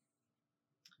it.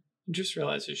 I just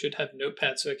realized I should have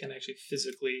Notepad so I can actually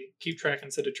physically keep track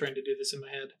instead of trying to do this in my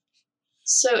head.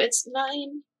 So it's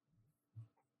 9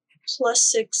 plus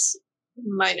 6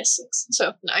 minus 6.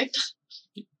 So 9.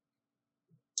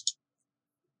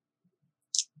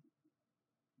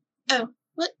 Oh,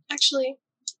 what actually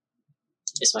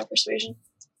is my persuasion?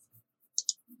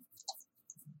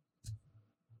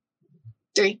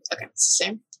 3. Okay, it's the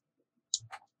same.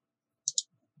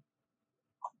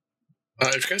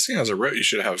 If you're guessing as a rote, you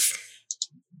should have.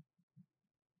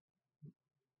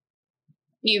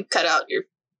 You cut out your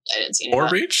I didn't see any Or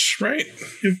of that. reach, right?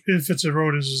 If it's a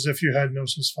road, is as if you had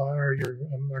Gnosis 5 or your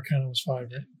Arcana was 5,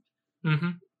 right?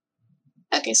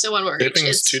 Mm-hmm. Okay, so one more reach Dipping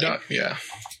is is 2 dot. Yeah.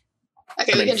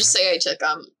 Okay, I we mean- can just say I took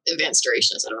advanced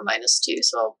duration instead of a -2,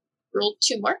 so I'll roll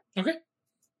 2 more. Okay.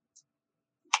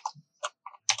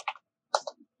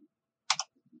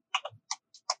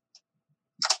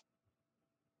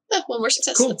 Oh, one more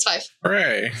success. Cool. That's 5.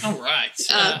 Hooray. All right.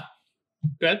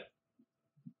 Good.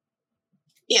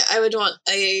 Yeah, I would want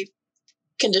a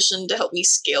condition to help me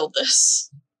scale this,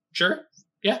 Sure.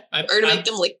 Yeah. or to make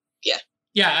them like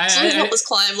something to help us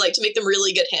climb, like to make them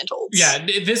really good handholds. Yeah,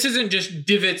 this isn't just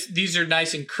divots. These are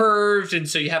nice and curved, and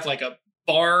so you have like a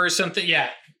bar or something.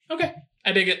 Yeah. Okay.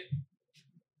 I dig it.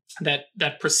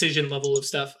 That precision level of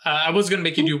stuff. I was going to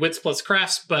make you do wits plus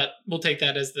crafts, but we'll take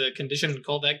that as the condition and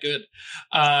call that good.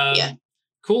 Yeah.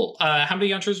 Cool. How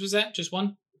many entrees was that? Just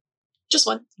one? Just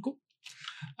one.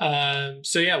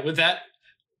 So yeah, with that,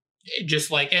 just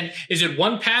like, and is it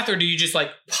one path or do you just like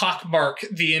pockmark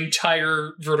the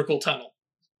entire vertical tunnel?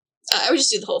 I would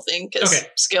just do the whole thing because Okay.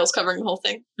 scale's covering the whole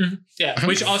thing. Yeah,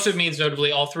 which also means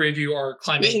notably all three of you are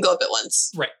climbing. We can go up at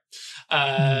once.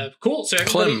 Cool. So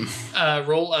everybody Clem.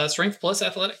 roll strength plus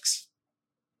athletics.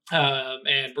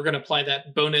 And we're going to apply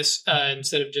that bonus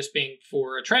instead of just being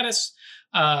for Atratus.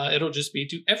 It'll just be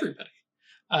to everybody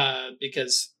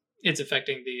because it's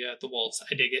affecting the walls.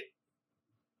 I dig it.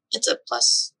 It's a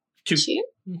 +2.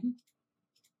 Mm-hmm.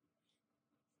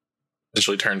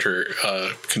 Essentially turned her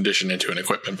condition into an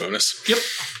equipment bonus. Yep.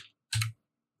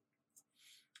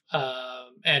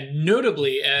 And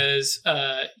notably, as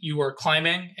you are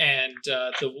climbing and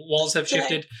the walls have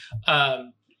shifted,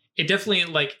 it definitely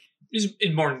like is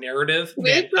more narrative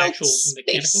Weird than actual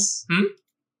mechanical. space. Hmm?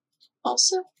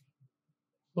 Also,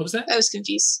 What was that? I was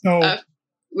confused. Oh.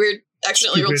 Weird.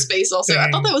 Accidentally rolled Stupid space. Also, I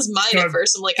thought that was mine at God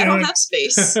first. I'm like, I damn don't it. have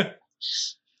space.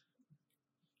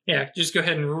 Yeah, just go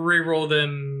ahead and re-roll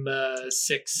them 8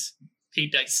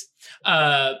 dice.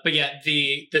 But yeah,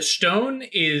 the stone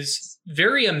is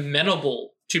very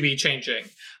amenable to be changing,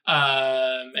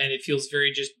 and it feels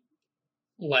very just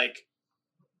like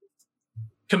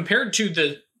compared to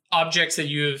the objects that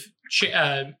you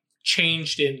have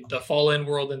changed in the Fallen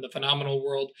world and the Phenomenal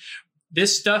world.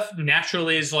 This stuff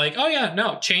naturally is like, oh yeah,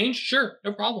 no, change, sure,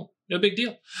 no problem. No big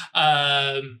deal.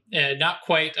 And not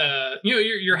quite,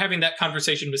 you're having that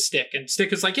conversation with Stick, and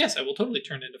Stick is like, yes, I will totally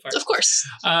turn into fire. Of course.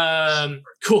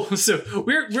 Cool. So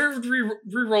we're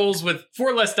re-rolls with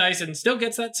 4 less dice and still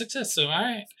gets that success. So, all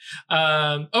right.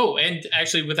 And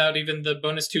actually without even the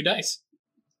bonus 2 dice.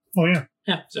 Oh, yeah.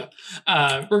 Yeah. So,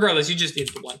 regardless, you just need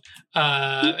the 1.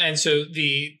 And so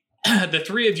the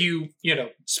 3 of you,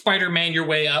 Spider-Man your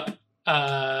way up,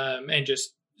 and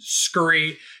just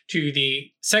scurry to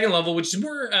the second level, which is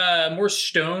more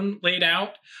stone laid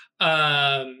out.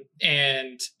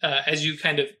 And as you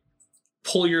kind of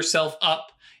pull yourself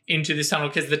up into this tunnel,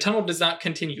 because the tunnel does not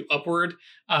continue upward,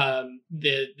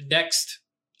 the next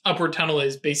upward tunnel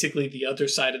is basically the other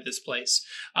side of this place.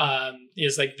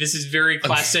 Is like, this is very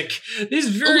classic. This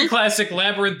is very classic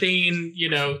labyrinthine,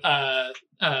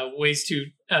 ways to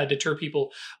deter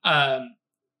people. I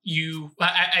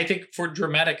think for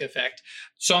dramatic effect,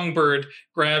 Songbird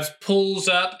pulls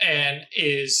up and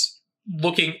is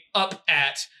looking up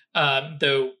at,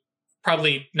 though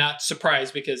probably not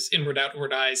surprised because Inward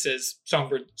Outward Eye says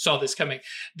Songbird saw this coming.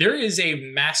 There is a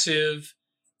massive,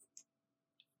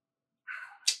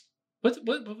 what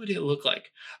would it look like?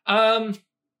 A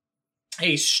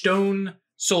stone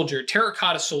soldier,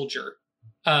 terracotta soldier,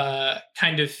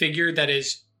 kind of figure that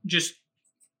is just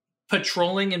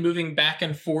patrolling and moving back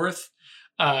and forth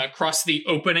across the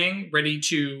opening, ready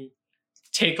to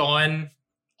take on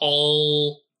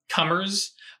all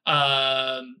comers.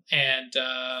 Let's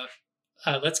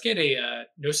get a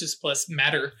Gnosis plus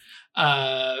Matter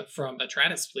from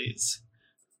Atratus, please,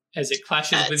 as it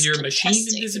clashes with your machine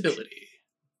invisibility.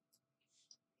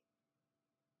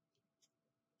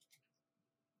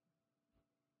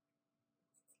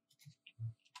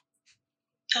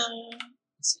 So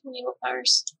many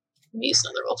willpowers. Use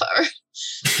another willpower.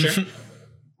 Sure.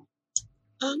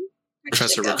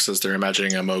 Professor Rook says they're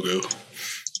imagining a Mogu.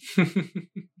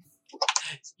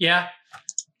 Yeah.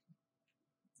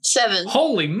 7.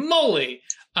 Holy moly!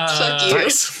 Fuck you.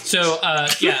 Nice. So,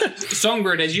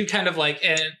 Songbird, as you kind of like,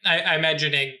 and I'm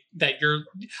imagining that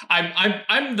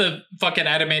I'm the fucking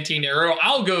adamantine arrow.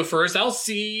 I'll go first. I'll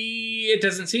see. It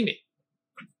doesn't see me.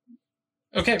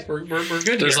 Okay, we're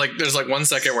good. There's here. like 1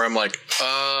 second where I'm like,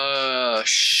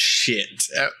 shit,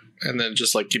 and then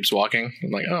just like keeps walking.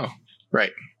 I'm like, oh,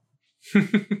 right.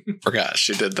 Forgot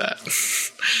she did that.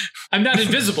 I'm not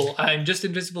invisible. I'm just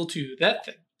invisible to that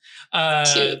thing.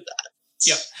 Yep.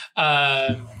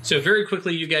 So very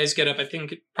quickly, you guys get up. I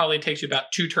think it probably takes you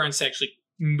about 2 turns to actually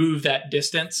move that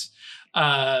distance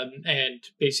and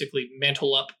basically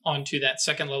mantle up onto that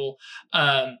second level.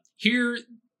 Here,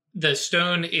 the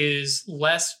stone is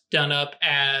less done up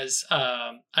as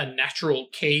a natural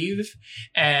cave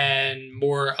and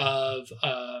more of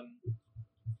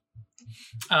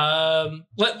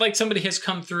like somebody has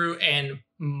come through and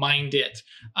mined it.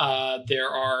 There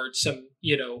are some,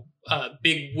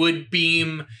 big wood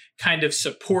beam kind of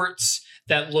supports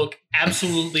that look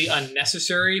absolutely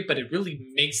unnecessary, but it really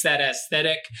makes that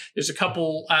aesthetic. There's a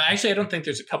couple, actually, I don't think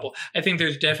there's a couple. I think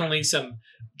there's definitely some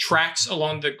tracks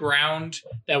along the ground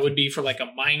that would be for like a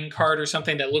mine cart or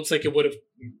something that looks like it would have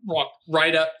walked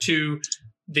right up to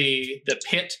the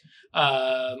pit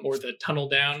or the tunnel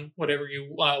down, whatever you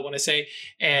want to say.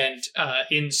 And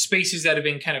in spaces that have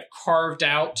been kind of carved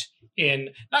out in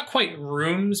not quite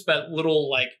rooms, but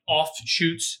little like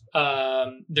offshoots.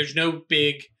 There's no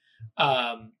big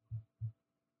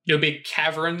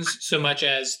caverns so much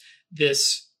as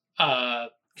this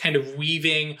kind of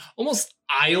weaving, almost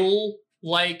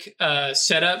aisle-like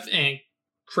setup and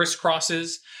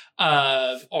crisscrosses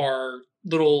are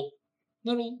little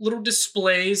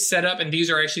displays set up, and these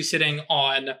are actually sitting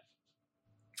on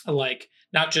like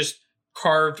not just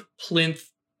carved plinth,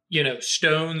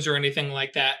 stones or anything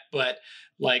like that, but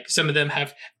like some of them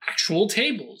have actual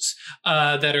tables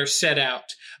that are set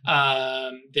out.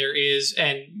 There is,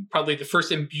 and probably the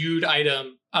first imbued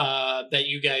item that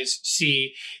you guys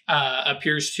see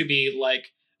appears to be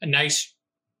like a nice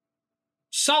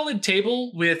solid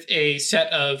table with a set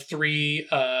of 3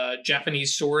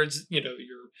 Japanese swords, your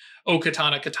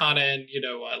okatana, katana, and,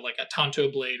 like a tanto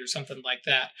blade or something like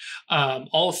that.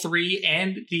 All 3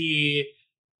 and the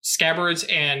scabbards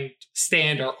and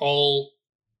stand are all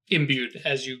imbued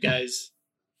as you guys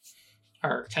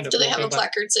are kind of. Do they have a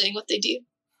placard saying what they do?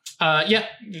 Yeah,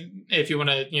 if you want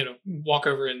to, walk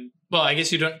over and, well, I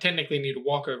guess you don't technically need to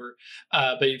walk over,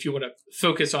 but if you want to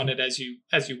focus on it as you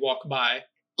walk by.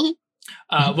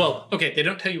 Well, okay, they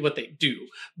don't tell you what they do,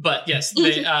 but yes,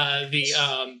 they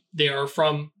they are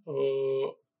from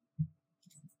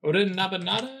Oda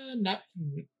Nobunaga?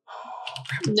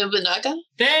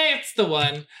 That's the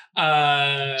one.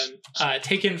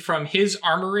 Taken from his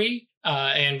armory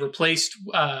and replaced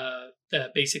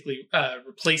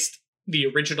replaced the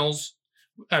originals.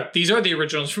 These are the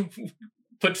originals.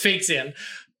 Put fakes in.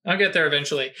 I'll get there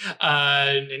eventually.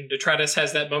 And Detritus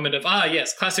has that moment of,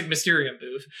 yes, classic Mysterium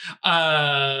move.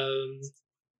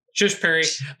 Shush, Perry.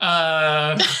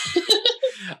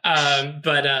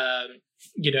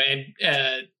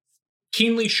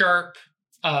 Keenly sharp,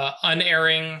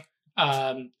 unerring,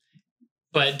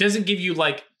 but it doesn't give you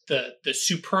like the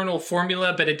supernal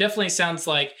formula, but it definitely sounds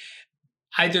like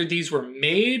either these were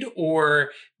made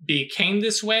or became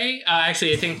this way.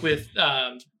 Actually, I think with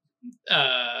our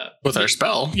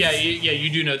spell, you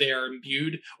do know they are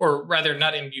imbued, or rather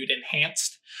not imbued,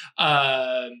 enhanced.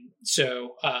 But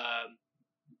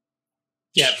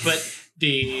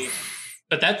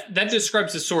that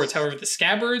describes the swords. However, the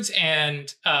scabbards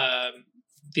and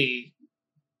the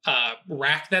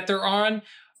rack that they're on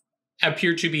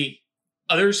appear to be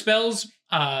other spells,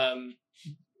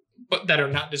 but that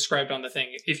are not described on the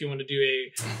thing. If you want to do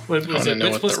a wits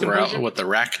plus composure, what the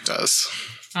rack does.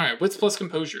 All right, wits plus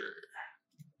composure.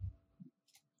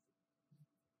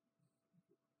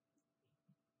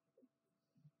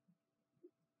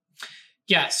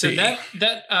 Yeah, so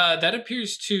that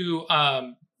appears to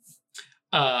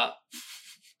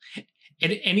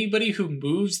anybody who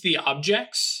moves the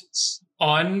objects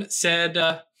on said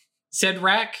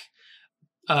rack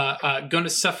going to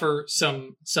suffer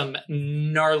some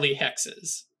gnarly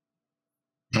hexes.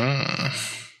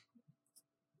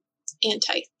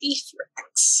 Anti-thief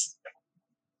racks.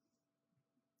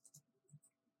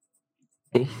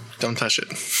 Cool. Don't touch it.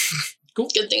 Cool.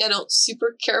 Good thing I don't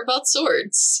super care about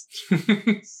swords.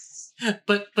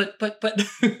 but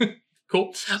cool.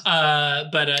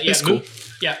 It's cool.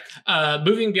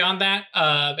 Moving beyond that,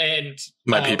 and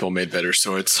my people made better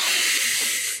swords.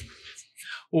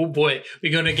 Oh boy,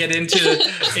 we're gonna get into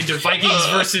Vikings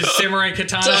versus samurai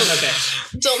katana.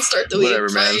 Don't start the weeb Whatever,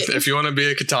 man. fight. If you want to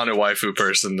be a katana waifu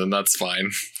person, then that's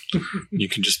fine. You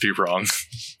can just be wrong.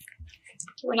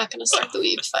 We're not gonna start the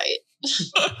weeb fight.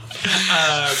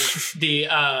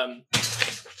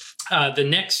 The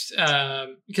next,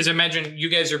 because I imagine you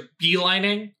guys are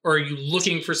beelining, or are you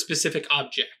looking for specific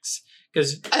objects?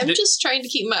 Because I'm just trying to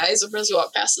keep my eyes open as we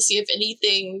walk past to see if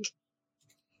anything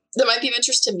that might be of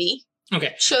interest to me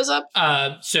shows up.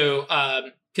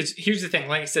 Because here's the thing,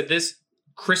 like I said, this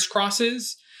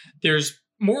crisscrosses. There's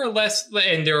more or less,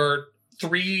 and there are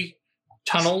 3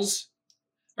 tunnels,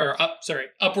 or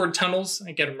upward tunnels.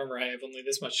 I gotta remember I have only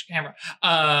this much camera.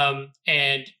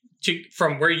 And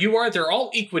from where you are, they're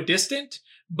all equidistant,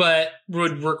 but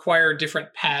would require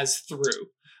different paths through.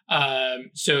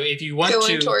 So if you want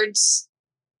going towards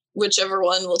whichever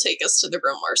one will take us to the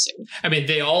Gromar soon. I mean,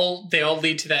 they all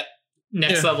lead to that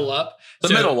next level up. The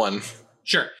middle one.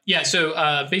 Sure. Yeah.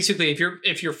 So basically,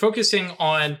 if you're focusing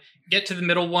on get to the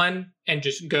middle one and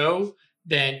just go,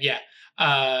 then yeah.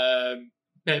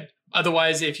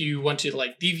 Otherwise, if you want to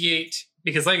like deviate,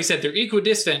 because like I said, they're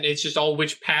equidistant. It's just all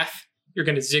which path you're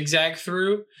going to zigzag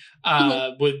through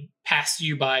would pass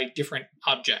you by different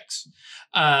objects.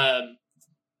 But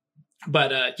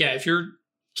yeah, if you're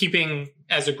keeping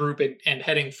as a group and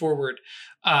heading forward,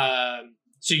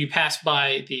 so you pass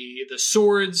by the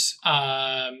swords.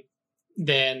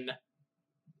 Then I'm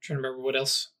trying to remember what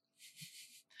else.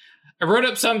 I wrote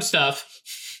up some stuff.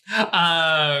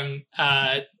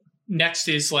 Next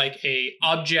is like a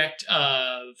object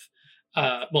of.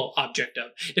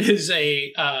 It is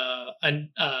oh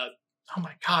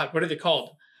my god, what are they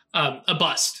called? A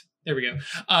bust. There we go.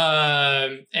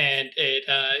 And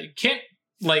it can't,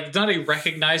 like, it's not a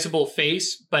recognizable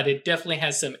face, but it definitely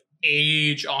has some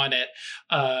age on it.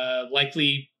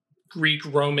 Likely Greek,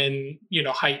 Roman,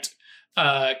 height,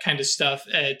 kind of stuff.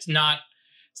 It's not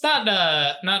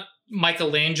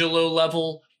Michelangelo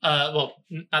level.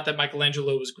 Not that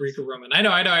Michelangelo was Greek or Roman. I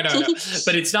know.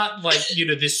 But it's not like,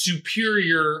 this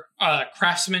superior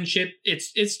craftsmanship.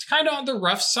 It's kind of on the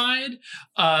rough side.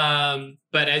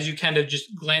 But as you kind of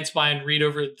just glance by and read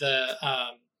over the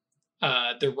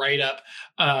write-up,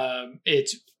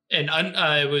 it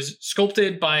was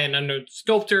sculpted by an unknown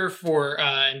sculptor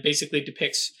and basically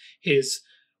depicts his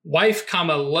wife,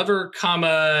 lover,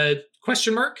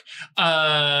 question mark.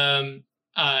 And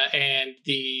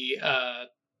the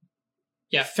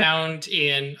found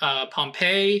in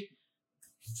Pompeii.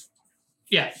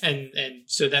 Yeah, and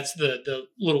so that's the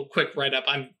little quick write-up.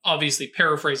 I'm obviously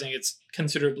paraphrasing. It's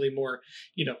considerably more,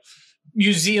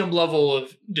 museum level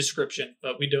of description,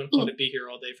 but we don't want to be here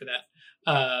all day for that.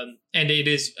 And it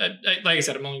is, like I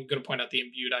said, I'm only going to point out the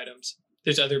imbued items.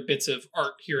 There's other bits of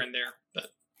art here and there,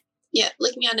 but... Yeah,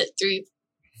 looking at it through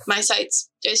my sights.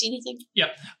 Do I see anything?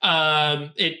 Yep.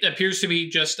 It appears to be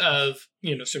just of,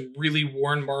 some really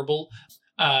worn marble.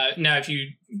 Now, if you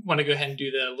want to go ahead and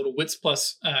do the little wits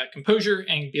plus composure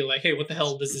and be like, hey, what the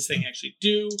hell does this thing actually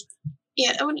do?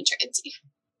 Yeah, I want to try and see.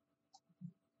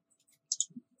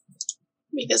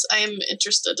 Because I am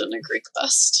interested in a Greek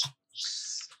bust.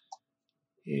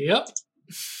 Yep.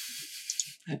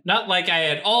 Not like I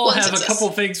had have a couple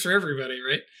things for everybody,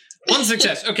 right? One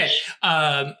success. Okay.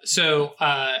 So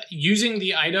using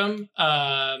the item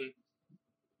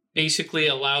basically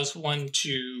allows one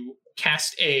to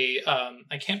cast to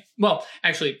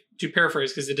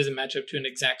paraphrase because it doesn't match up to an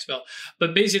exact spell,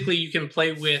 but basically you can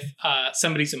play with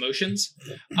somebody's emotions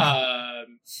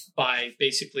by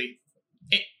basically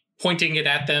pointing it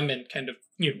at them and kind of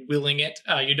willing it.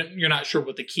 You're not sure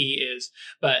what the key is,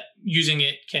 but using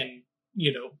it can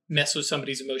mess with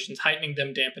somebody's emotions, heightening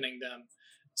them, dampening them,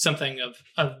 something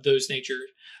of those nature.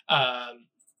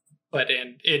 But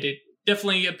it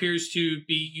definitely appears to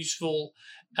be useful.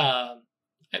 I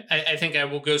think I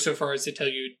will go so far as to tell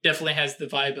you, definitely has the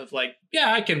vibe of like,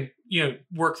 yeah, I can,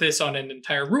 work this on an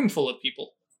entire room full of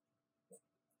people.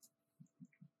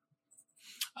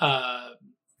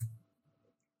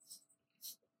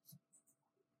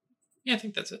 Yeah, I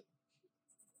think that's it.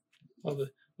 What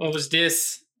was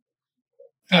this?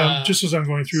 Just as I'm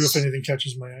going through, if anything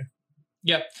catches my eye.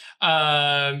 Yep.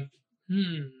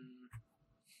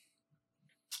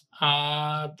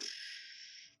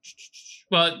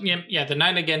 Well, yeah, the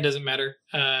 9 again doesn't matter.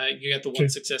 You got the 1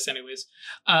 success anyways.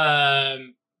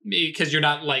 Because you're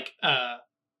not like...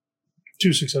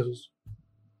 2 successes.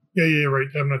 Yeah, right.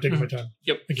 I'm not taking my time.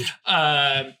 Yep.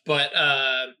 But,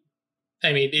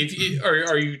 I mean,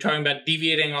 are you talking about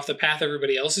deviating off the path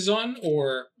everybody else is on?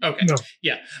 Or... Okay. No.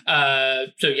 Yeah.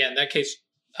 So, yeah, in that case,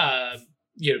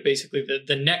 basically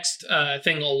the next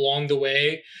thing along the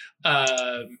way...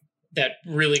 that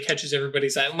really catches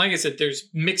everybody's eye. And like I said, there's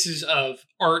mixes of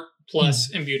art plus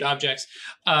imbued objects.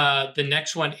 The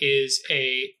next one is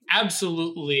a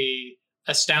absolutely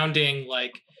astounding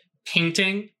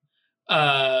painting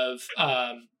of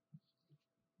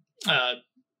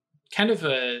kind of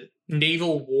a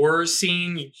naval war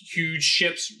scene, huge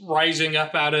ships rising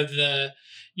up out of the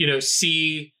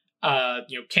sea,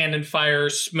 cannon fire,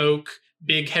 smoke,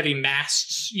 big heavy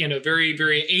masts, very,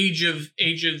 very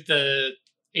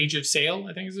age of sail,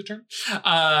 I think is the term.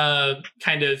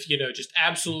 Kind of, just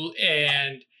absolute,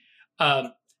 and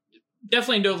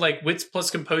Definitely no like wits plus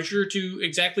composure to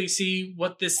exactly see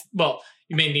what this. Well,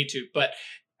 you may need to, but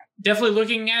definitely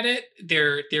looking at it,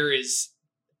 there is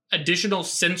additional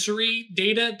sensory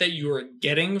data that you are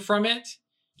getting from it.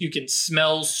 You can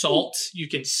smell salt, you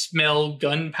can smell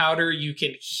gunpowder, you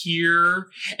can hear,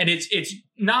 and it's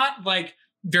not like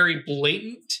very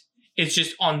blatant. It's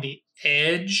just on the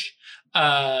edge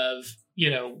of,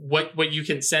 what you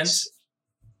can sense.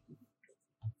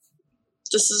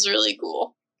 This is really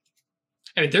cool.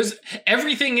 I mean, there's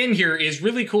everything in here is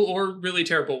really cool or really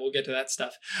terrible. We'll get to that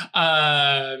stuff.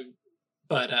 Yeah.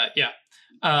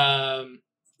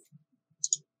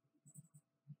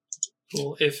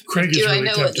 Cool. If Craig is do really I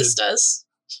know tempted, what this does?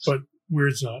 but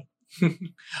Weird's not.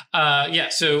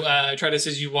 So Tritus,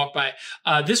 as you walk by,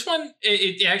 this one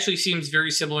it actually seems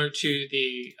very similar to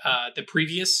the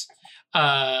previous,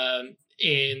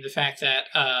 in the fact that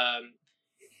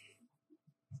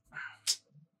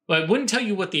well, I wouldn't tell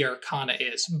you what the Arcana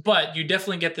is, but you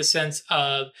definitely get the sense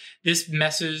of this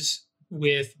messes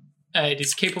with. It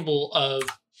is capable of,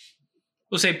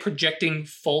 we'll say, projecting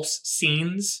false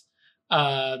scenes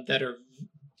that are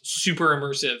super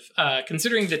immersive.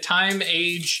 Considering the time,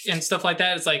 age, and stuff like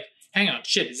that, it's like, hang on,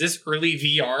 shit, is this early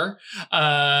VR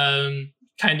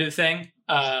kind of thing?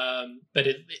 But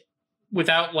it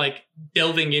without like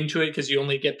delving into it, because you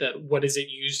only get the what is it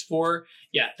used for.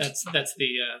 Yeah, that's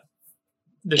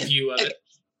the view of it.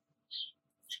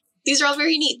 These are all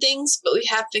very neat things, but we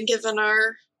have been given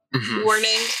our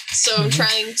warning, so I'm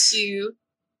trying to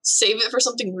save it for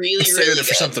something really good.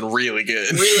 For something really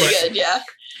good. Really good, yeah.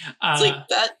 It's like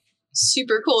that.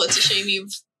 Super cool. It's a shame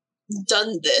you've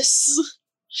done this.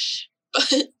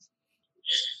 But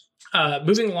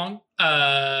moving along.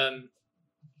 Let's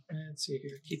see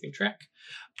here, keeping track.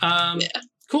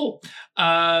 Cool.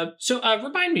 So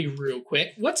remind me real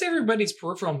quick, what's everybody's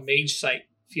peripheral mage sight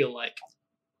feel like?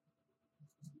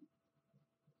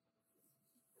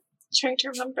 Trying to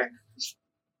remember.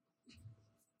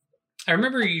 I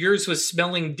remember yours was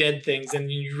smelling dead things, and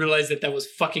you realized that was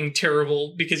fucking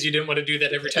terrible because you didn't want to do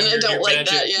that every time. I don't like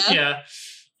magic. That. Yeah.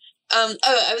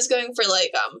 I was going for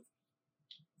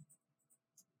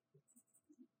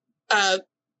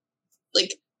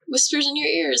like whispers in your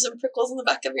ears and prickles in the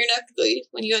back of your neck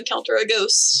when you encounter a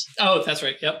ghost. Oh, that's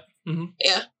right. Yep. Mm-hmm.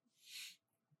 Yeah.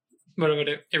 What about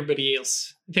everybody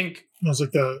else? I think it was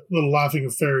like the little laughing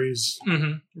of fairies.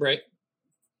 Mm-hmm. Right.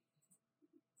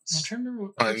 I'm trying to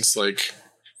remember what mine's like.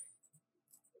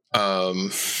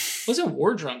 Wasn't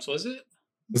war drums? Was it?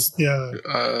 Yeah.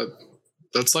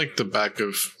 That's like the back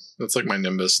of. That's like my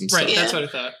Nimbus and stuff. Right. Yeah. That's what I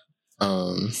thought.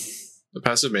 The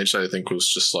passive mage side I think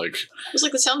was just like. It was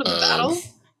like the sound of a battle.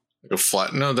 Like a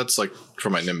flat. No, that's like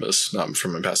from my Nimbus, not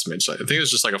from my passive mage side. I think it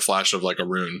was just like a flash of like a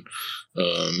rune.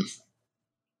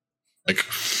 Like.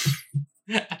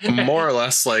 More or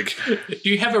less like. Do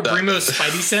you have a Brimo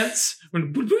Spidey sense?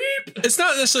 It's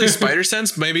not necessarily spider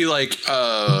sense. Maybe like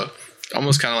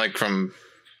almost kind of like from.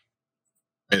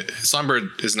 Songbird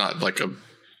is not like a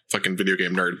fucking video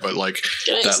game nerd, but like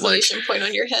get an exclamation point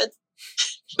on your head.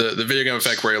 The video game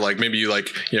effect where like maybe you like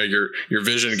your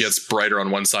vision gets brighter on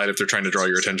one side if they're trying to draw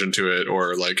your attention to it,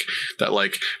 or like that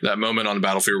moment on the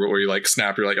battlefield where you like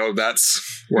snap, you're like, oh,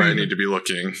 that's where I need to be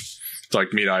looking. To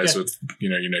like meet eyes with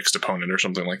your next opponent or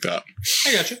something like that.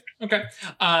 I got you. Okay.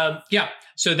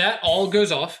 So that all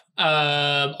goes off.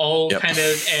 Kind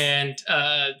of, and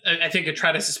I think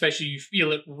Atratus especially, you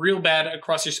feel it real bad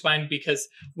across your spine because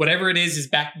whatever it is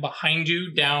back behind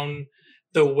you, down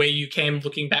the way you came,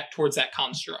 looking back towards that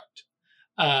construct.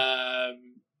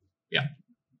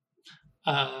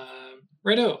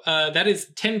 Righto. That is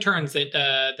 10 turns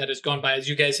that has gone by as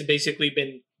you guys have basically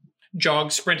been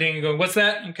sprinting and going, what's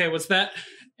that? Okay, what's that?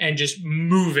 And just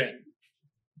moving.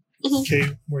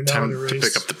 Okay, we're now in a race. To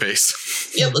pick up the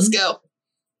pace. Yep, let's go.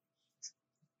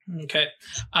 Okay.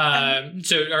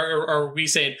 So are we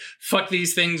saying, fuck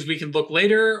these things, we can look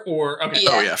later? Or, okay. Yeah.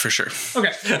 Oh, yeah, for sure.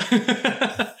 Okay.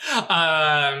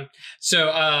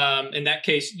 In that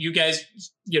case, you guys,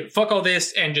 fuck all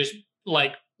this and just,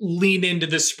 like, lean into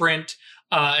the sprint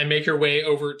and make your way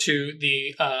over to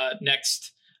the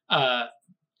next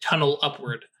tunnel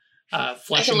upward. I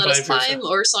can let us climb,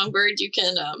 or Songbird, you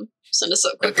can send us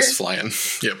up quicker. Let us flying.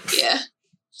 Yep. Yeah.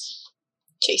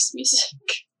 Chase music.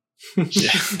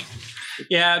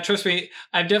 Yeah, trust me,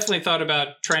 I've definitely thought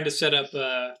about trying to set up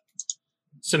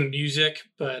some music,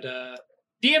 but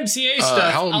DMCA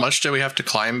stuff. How much do we have to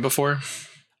climb before? It's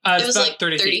it was about like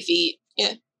 30 feet.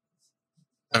 Yeah.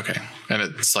 Okay, and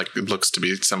it's like it looks to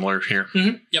be similar here.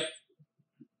 Mm-hmm. Yep.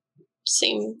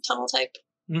 Same tunnel type.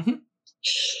 Mm-hmm.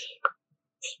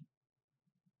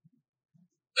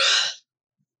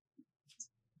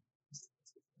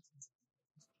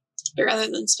 But rather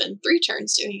than spend 3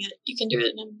 turns doing it, you can do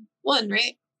it in 1,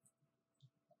 right?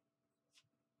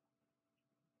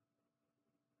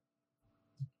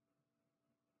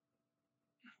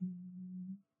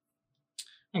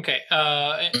 Okay.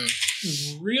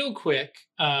 Real quick,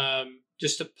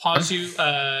 just to pause you,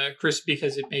 Chris,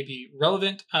 because it may be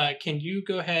relevant. Can you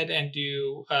go ahead and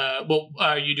do?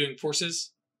 Are you doing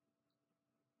forces?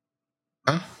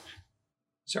 Huh?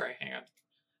 Sorry, hang on.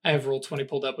 I have Roll20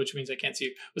 pulled up, which means I can't see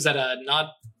you. Was that a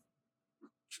nod?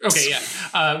 Okay, yeah.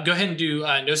 Go ahead and do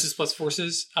Gnosis plus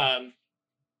forces.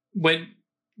 When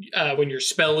your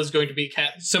spell is going to be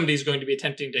somebody's going to be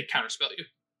attempting to counterspell you.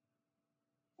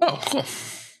 Oh, cool.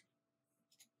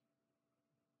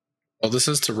 Well, this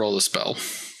is to roll a spell.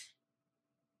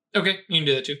 Okay, you can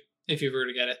do that too if you've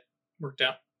already got it worked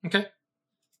out. Okay.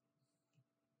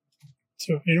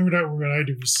 So, in order that, what I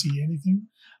do is see anything?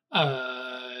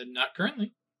 Not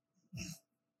currently.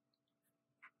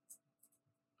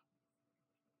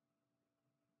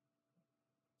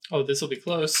 Oh, this will be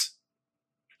close.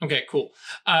 Okay, cool.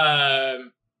 Yeah,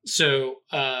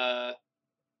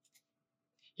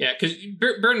 because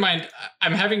bear in mind,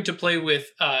 I'm having to play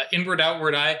with inward,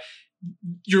 outward eye.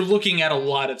 You're looking at a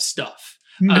lot of stuff.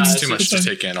 It's too much to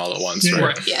take in all at once,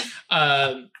 right? Yeah.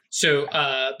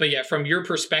 But yeah, from your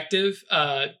perspective,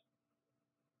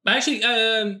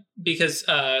 because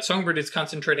Songbird is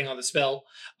concentrating on the spell,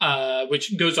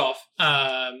 which goes off.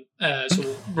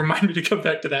 So remind me to come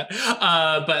back to that.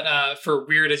 But for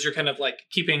Weird, as you're kind of like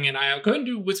keeping an eye out, go ahead and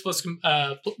do Wits plus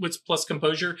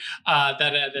Composure. That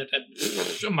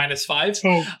 -5.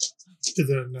 Oh, did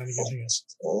the 9 again?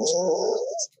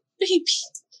 Baby.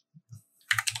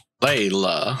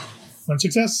 Layla. 1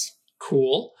 success.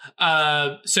 Cool.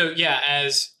 So yeah,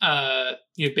 as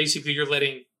basically you're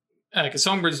letting. Because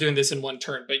Songbird's doing this in 1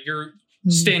 turn, but you're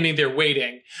standing there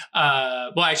waiting.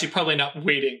 Well, actually, probably not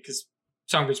waiting, because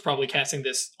Songbird's probably casting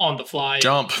this on the fly.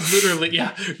 Jump. Literally,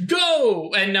 yeah.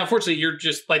 Go! And now, fortunately, you're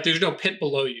just, like, there's no pit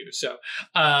below you. So,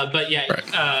 but yeah,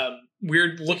 right.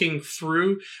 Weird looking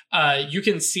through. You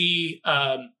can see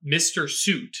Mr.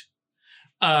 Suit,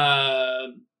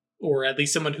 or at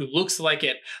least someone who looks like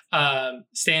it,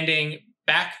 standing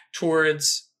back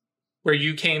towards where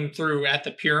you came through at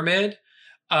the pyramid.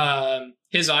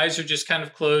 His eyes are just kind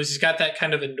of closed. He's got that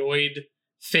kind of annoyed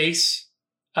face,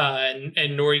 and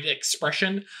annoyed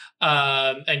expression.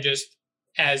 And just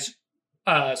as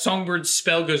Songbird's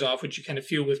spell goes off, which you kind of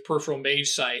feel with peripheral mage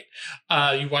sight,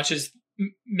 you watch his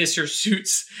Mr.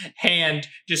 Suit's hand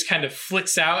just kind of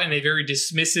flicks out in a very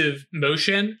dismissive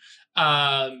motion,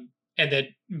 and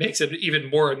then makes an even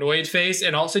more annoyed face,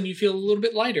 and all of a sudden you feel a little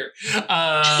bit lighter.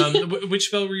 Which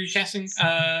spell were you casting,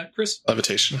 Chris?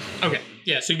 Levitation. Okay,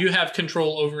 yeah, so you have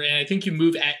control over it, and I think you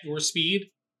move at your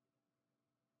speed.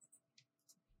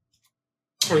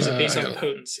 Or is it based on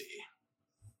potency?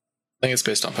 I think it's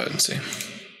based on potency.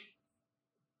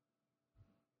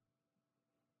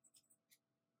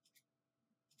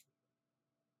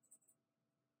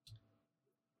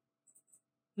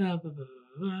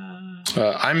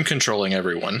 I'm controlling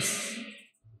everyone.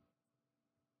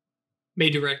 May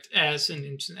direct as an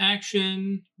instant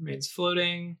action, remains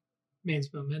floating,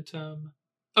 remains momentum.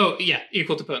 Oh, yeah,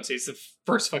 equal to potency. It's the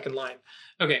first fucking line.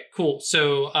 Okay, cool.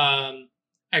 So,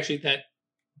 actually, that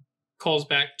calls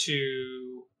back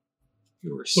to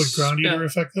your... Would Ground Eater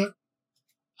affect that?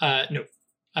 No.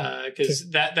 Because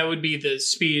that would be the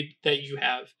speed that you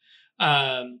have.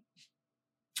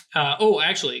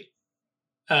 Actually...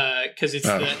 because it's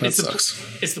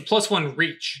the +1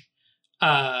 reach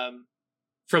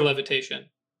for levitation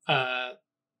that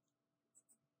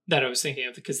I was thinking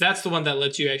of, because that's the one that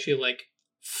lets you actually like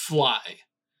fly,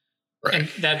 right? And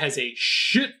that has a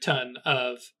shit ton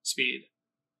of speed.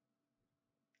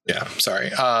 Yeah,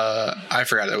 sorry, I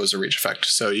forgot it was a reach effect,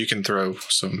 so you can throw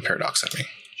some paradox at me.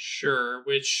 Sure,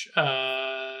 which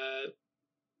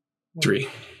 3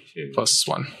 2,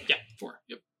 +1. Yeah, 4.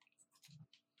 Yep.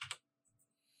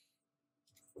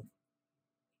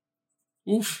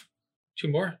 Oof. 2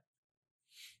 more.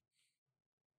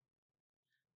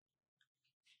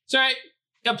 It's all right.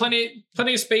 Got plenty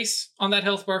of space on that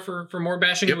health bar for more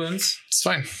bashing wounds. It's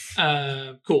fine.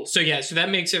 Cool. So yeah, so that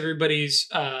makes everybody's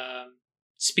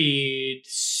speed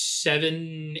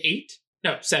 7, 8?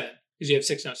 No, 7, because you have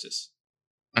 6 gnosis.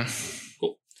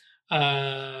 Cool.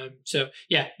 So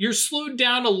yeah, you're slowed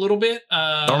down a little bit.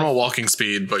 Normal walking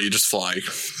speed, but you just fly.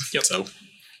 Yep. So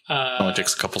it only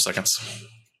takes a couple seconds.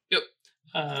 Yep.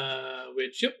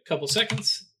 Couple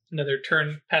seconds. Another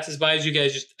turn passes by as you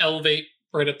guys just elevate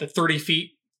right up to 30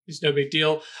 feet. It's no big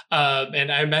deal.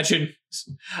 And I imagine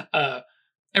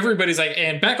everybody's like,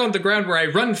 and back on the ground where I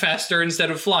run faster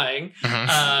instead of flying.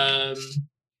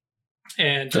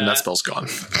 And that spell's gone.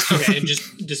 Okay, and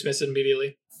just dismiss it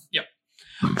immediately. Yep.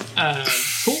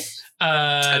 Cool.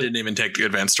 I didn't even take the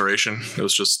advanced duration. It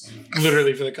was just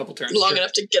literally for the couple turns. Long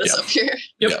enough to get us up here.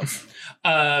 Yep.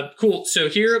 Yeah. Cool. So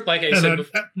here, like I said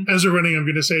before, as they're running, I'm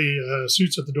going to say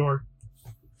suits at the door.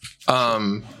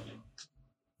 I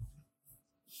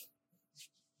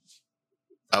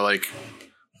like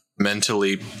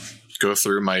mentally go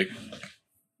through my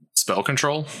spell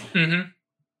control. Mm-hmm.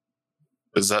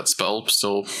 Is that spell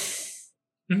still?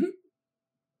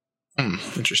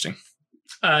 Interesting.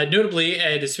 Notably,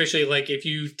 and especially like if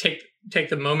you take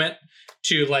the moment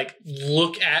to like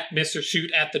look at Mr.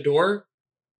 Suit at the door,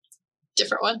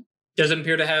 different one. Doesn't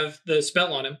appear to have the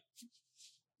spell on him.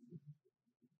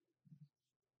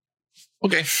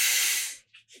 Okay.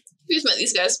 We've met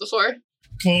these guys before.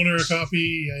 Clone or a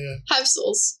copy. Yeah. Hive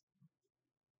souls.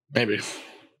 Maybe. Or he's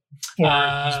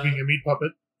being a meat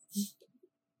puppet.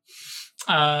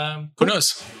 Who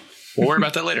knows? We'll worry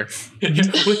about that later.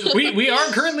 we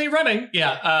are currently running,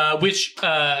 which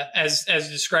as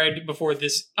described before,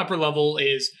 this upper level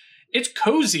it's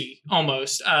cozy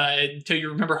almost until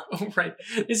you remember. Oh, right,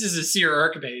 this is a Seer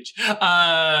Archmage.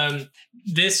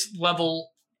 This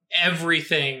level,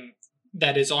 everything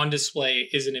that is on display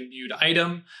is an imbued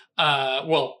item.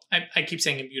 I keep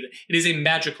saying imbued. It is a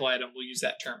magical item. We'll use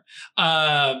that term.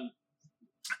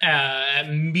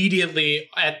 Immediately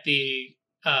at the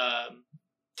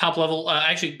top level,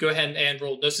 actually go ahead and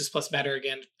roll Gnosis plus Matter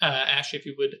again, Ash, if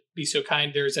you would be so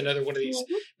kind. There's another one of these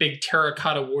big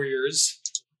terracotta warriors.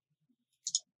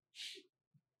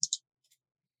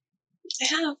 I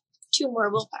have 2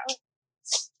 more willpower.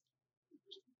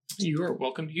 You are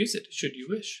welcome to use it, should you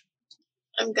wish.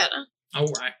 I'm gonna. All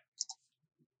right.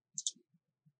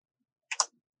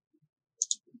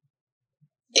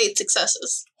 8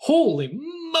 successes. Holy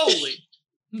moly!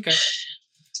 Okay.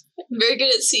 Very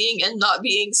good at seeing and not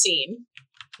being seen.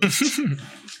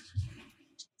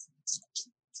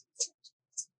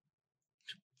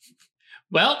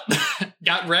 Well,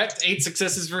 got wrecked. 8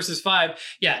 successes versus 5.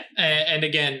 Yeah, and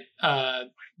again,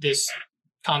 this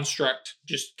construct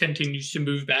just continues to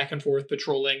move back and forth,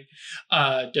 patrolling.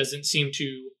 Doesn't seem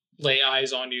to lay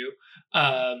eyes on you.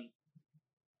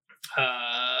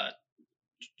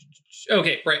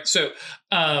 Okay, right. So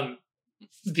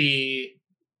the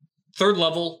third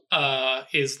level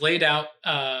is laid out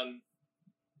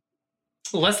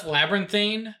less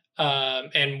labyrinthine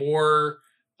and more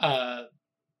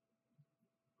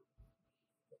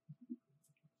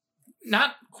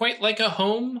not quite like a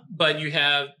home, but you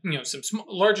have some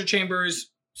larger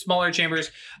chambers, smaller chambers.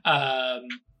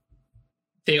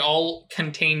 They all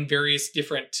contain various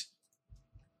different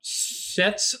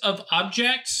sets of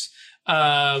objects.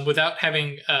 Without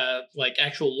having like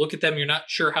actual look at them, you're not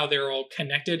sure how they're all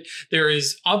connected. There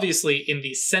is obviously in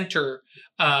the center,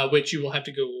 which you will have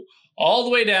to go all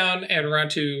the way down and around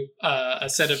to a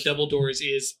set of double doors,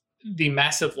 is the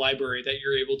massive library that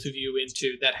you're able to view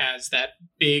into that has that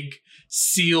big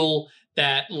seal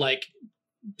that like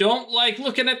don't like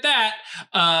looking at that.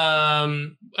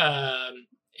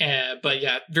 But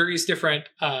yeah, various different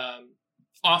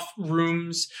off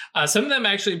rooms. Some of them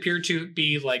actually appear to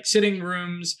be like sitting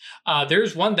rooms.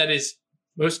 There's one that is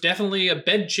most definitely a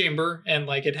bed chamber, and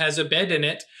like it has a bed in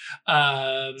it,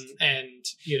 and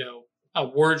a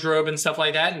wardrobe and stuff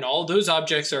like that. And all those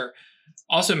objects are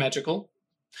also magical.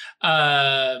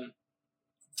 Actually,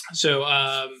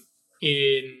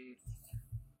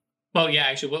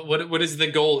 what is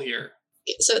the goal here?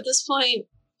 So at this point,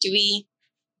 we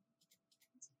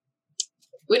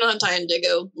don't have time to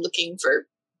go looking for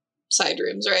side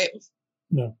rooms, right?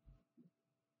 No.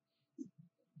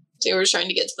 So we're just trying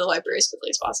to get to the library as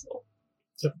quickly as possible.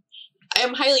 Yep. I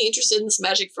am highly interested in this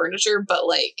magic furniture, but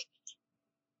like,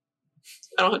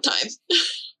 I don't have time.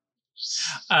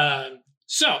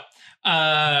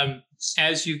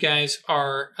 As you guys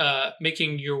are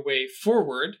making your way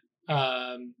forward,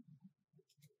 I'm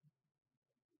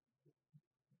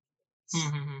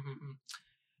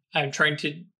trying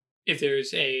to, if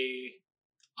there's a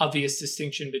obvious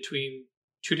distinction between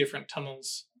 2 different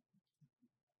tunnels.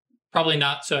 Probably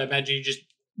not, so I imagine you just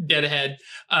dead ahead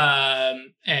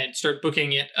and start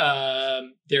booking it.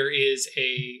 There is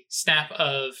a snap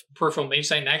of peripheral mage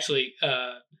sight, and actually,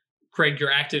 Craig,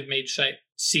 your active mage sight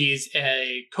sees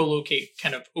a co-locate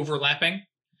kind of overlapping.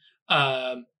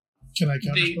 Can I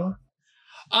counterspell?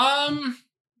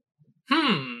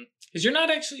 Because you're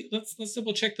not actually. Let's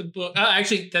double check the book.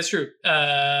 Actually, that's true.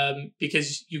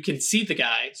 Because you can see the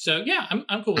guy. So yeah,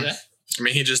 I'm cool with that. I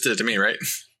mean, he just did it to me, right?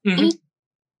 Mm-hmm.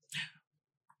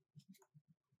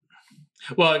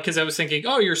 Well, because I was thinking,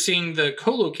 oh, you're seeing the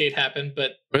co-locate happen,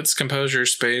 but It's composure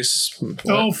space. What?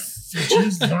 Oh,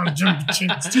 stupid. All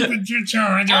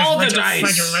the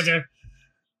dice.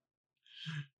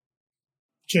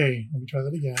 Okay, let me try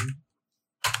that again.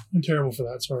 I'm terrible for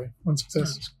that. Sorry. One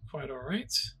success. That's quite all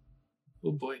right.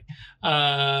 Oh boy.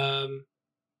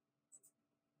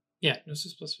 Yeah,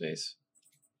 Gnosis plus space.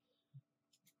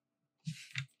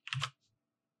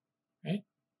 Right?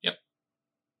 Yep.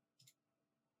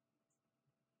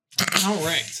 All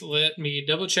right. So let me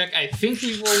double check. I think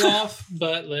we roll off,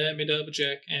 but let me double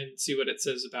check and see what it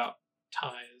says about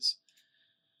ties.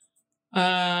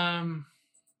 The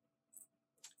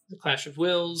Clash of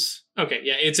Wills. Okay,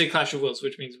 yeah, it's a Clash of Wills,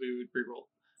 which means we would reroll.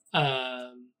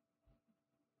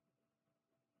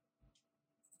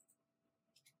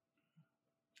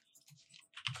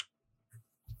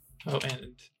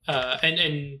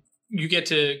 And you get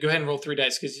to go ahead and roll 3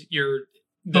 dice because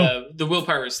the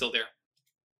willpower is still there.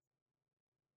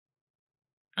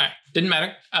 All right, didn't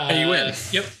matter. You win.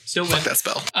 Yep, still win. Fuck that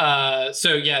spell.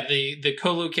 So yeah, the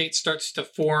co-locate starts to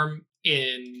form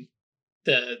in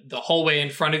the hallway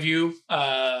in front of you,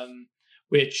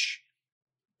 which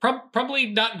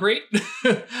probably not great.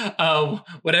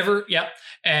 Whatever. Yep.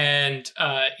 And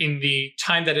in the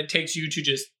time that it takes you to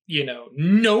just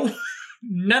no.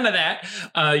 None of that.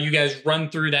 You guys run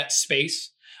through that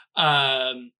space.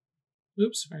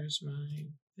 Oops, where's my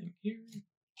thing here?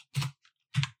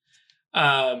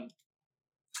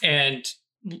 And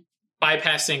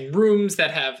bypassing rooms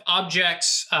that have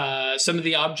objects. Some of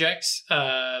the objects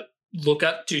look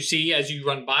up to see as you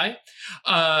run by.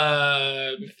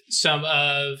 Some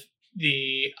of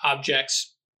the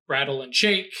objects rattle and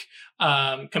shake.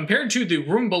 Compared to the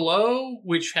room below,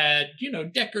 which had,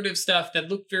 decorative stuff that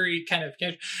looked very kind of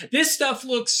casual. This stuff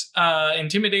looks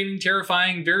intimidating,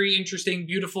 terrifying, very interesting,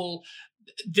 beautiful.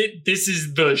 This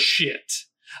is the shit.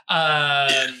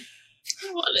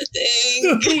 I want to think. I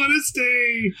want to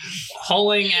stay.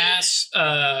 Hauling ass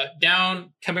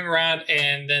down, coming around,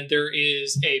 and then there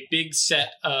is a big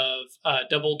set of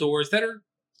double doors that are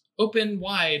open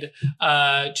wide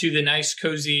to the nice,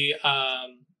 cozy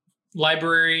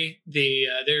library.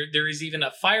 There is even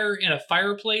a fire in a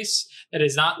fireplace that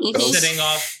is not setting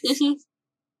off.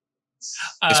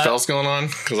 The spells going on?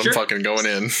 Because Sure. I'm fucking going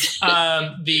in.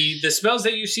 The spells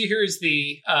that you see here is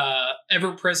the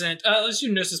ever-present. Let's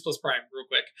do Gnosis plus Prime real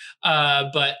quick.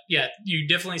 But yeah, you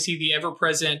definitely see the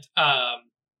ever-present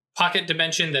pocket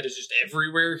dimension that is just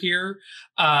everywhere here.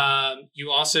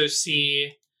 You also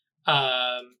see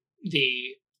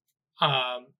the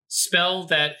spell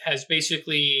that has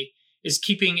basically is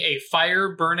keeping a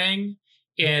fire burning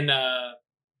in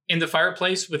the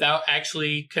fireplace without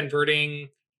actually converting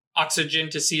oxygen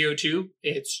to CO2.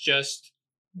 It's just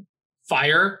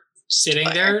fire sitting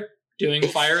there doing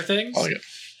fire things. I like it.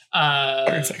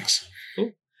 Fire things.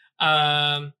 Cool.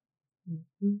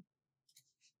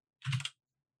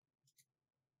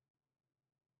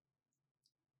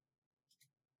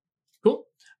 Cool.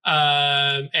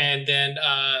 And then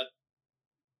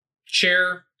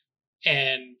chair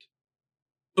and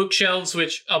bookshelves,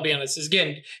 which I'll be honest is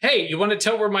again, hey, you want to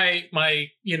tell where my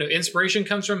inspiration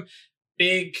comes from?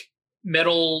 Big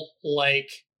metal like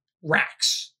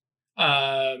racks,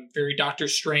 very Doctor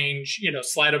Strange.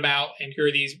 Slide them out, and here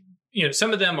are these.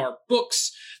 Some of them are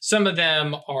books, some of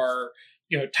them are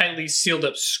tightly sealed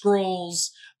up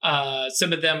scrolls.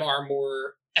 Some of them are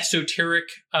more esoteric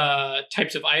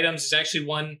types of items. There's actually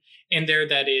one in there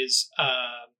that is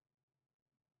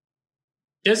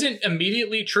doesn't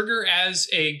immediately trigger as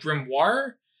a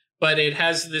grimoire, but it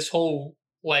has this whole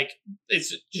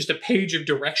it's just a page of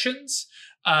directions.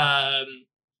 Again,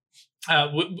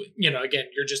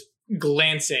 you're just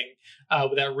glancing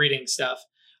without reading stuff.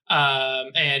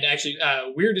 And actually,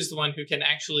 Weird is the one who can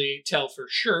actually tell for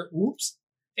sure. Whoops.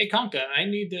 Hey, Conka, I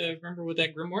need to remember what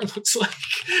that grimoire looks like.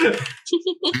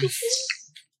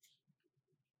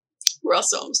 We're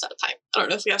also almost out of time. I don't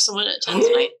know if we have someone at 10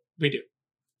 tonight. We do.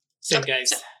 Same Okay, guys.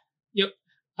 so- Yep.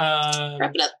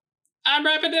 Wrap it up. I'm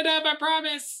wrapping it up, I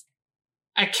promise.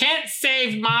 I can't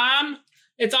save, Mom.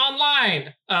 It's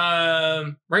online.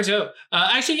 Right. So,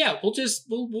 actually, yeah, we'll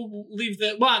leave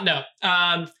that. Well, no.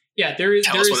 Yeah, there is.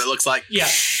 Tell there us is, what it looks like. Yeah,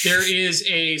 there is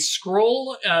a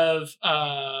scroll of,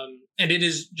 and it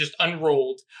is just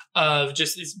unrolled of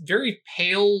just this very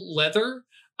pale leather,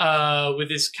 with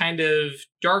this kind of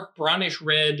dark brownish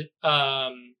red,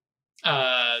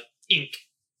 ink.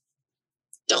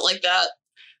 Don't like that.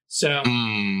 So,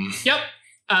 yep.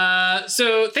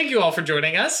 So thank you all for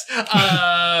joining us.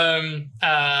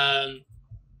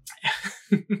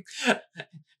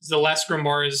 The last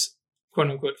grimoire is quote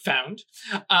unquote found.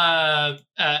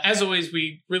 As always,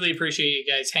 we really appreciate you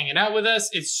guys hanging out with us.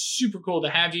 It's super cool to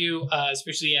have you,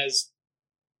 especially as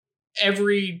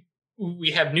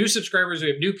we have new subscribers, we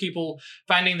have new people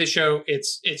finding the show.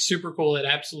 It's super cool. It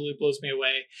absolutely blows me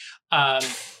away.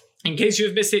 In case you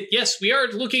have missed it, yes, we are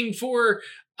looking for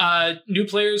new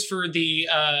players for the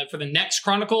next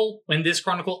Chronicle. When this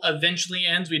Chronicle eventually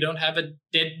ends, we don't have a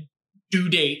dead due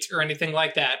date or anything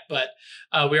like that, but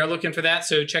we are looking for that.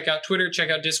 So check out Twitter,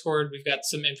 check out Discord. We've got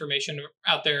some information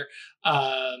out there.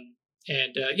 Come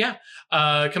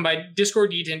by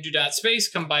Discord, eatanddo.space.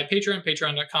 Come by Patreon,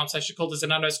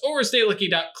 patreon.com/occultistanonymous, or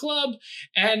staylucky.club.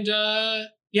 And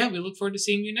we look forward to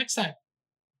seeing you next time.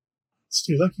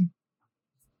 Stay lucky.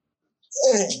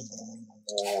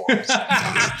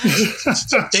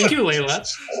 Thank you, Layla.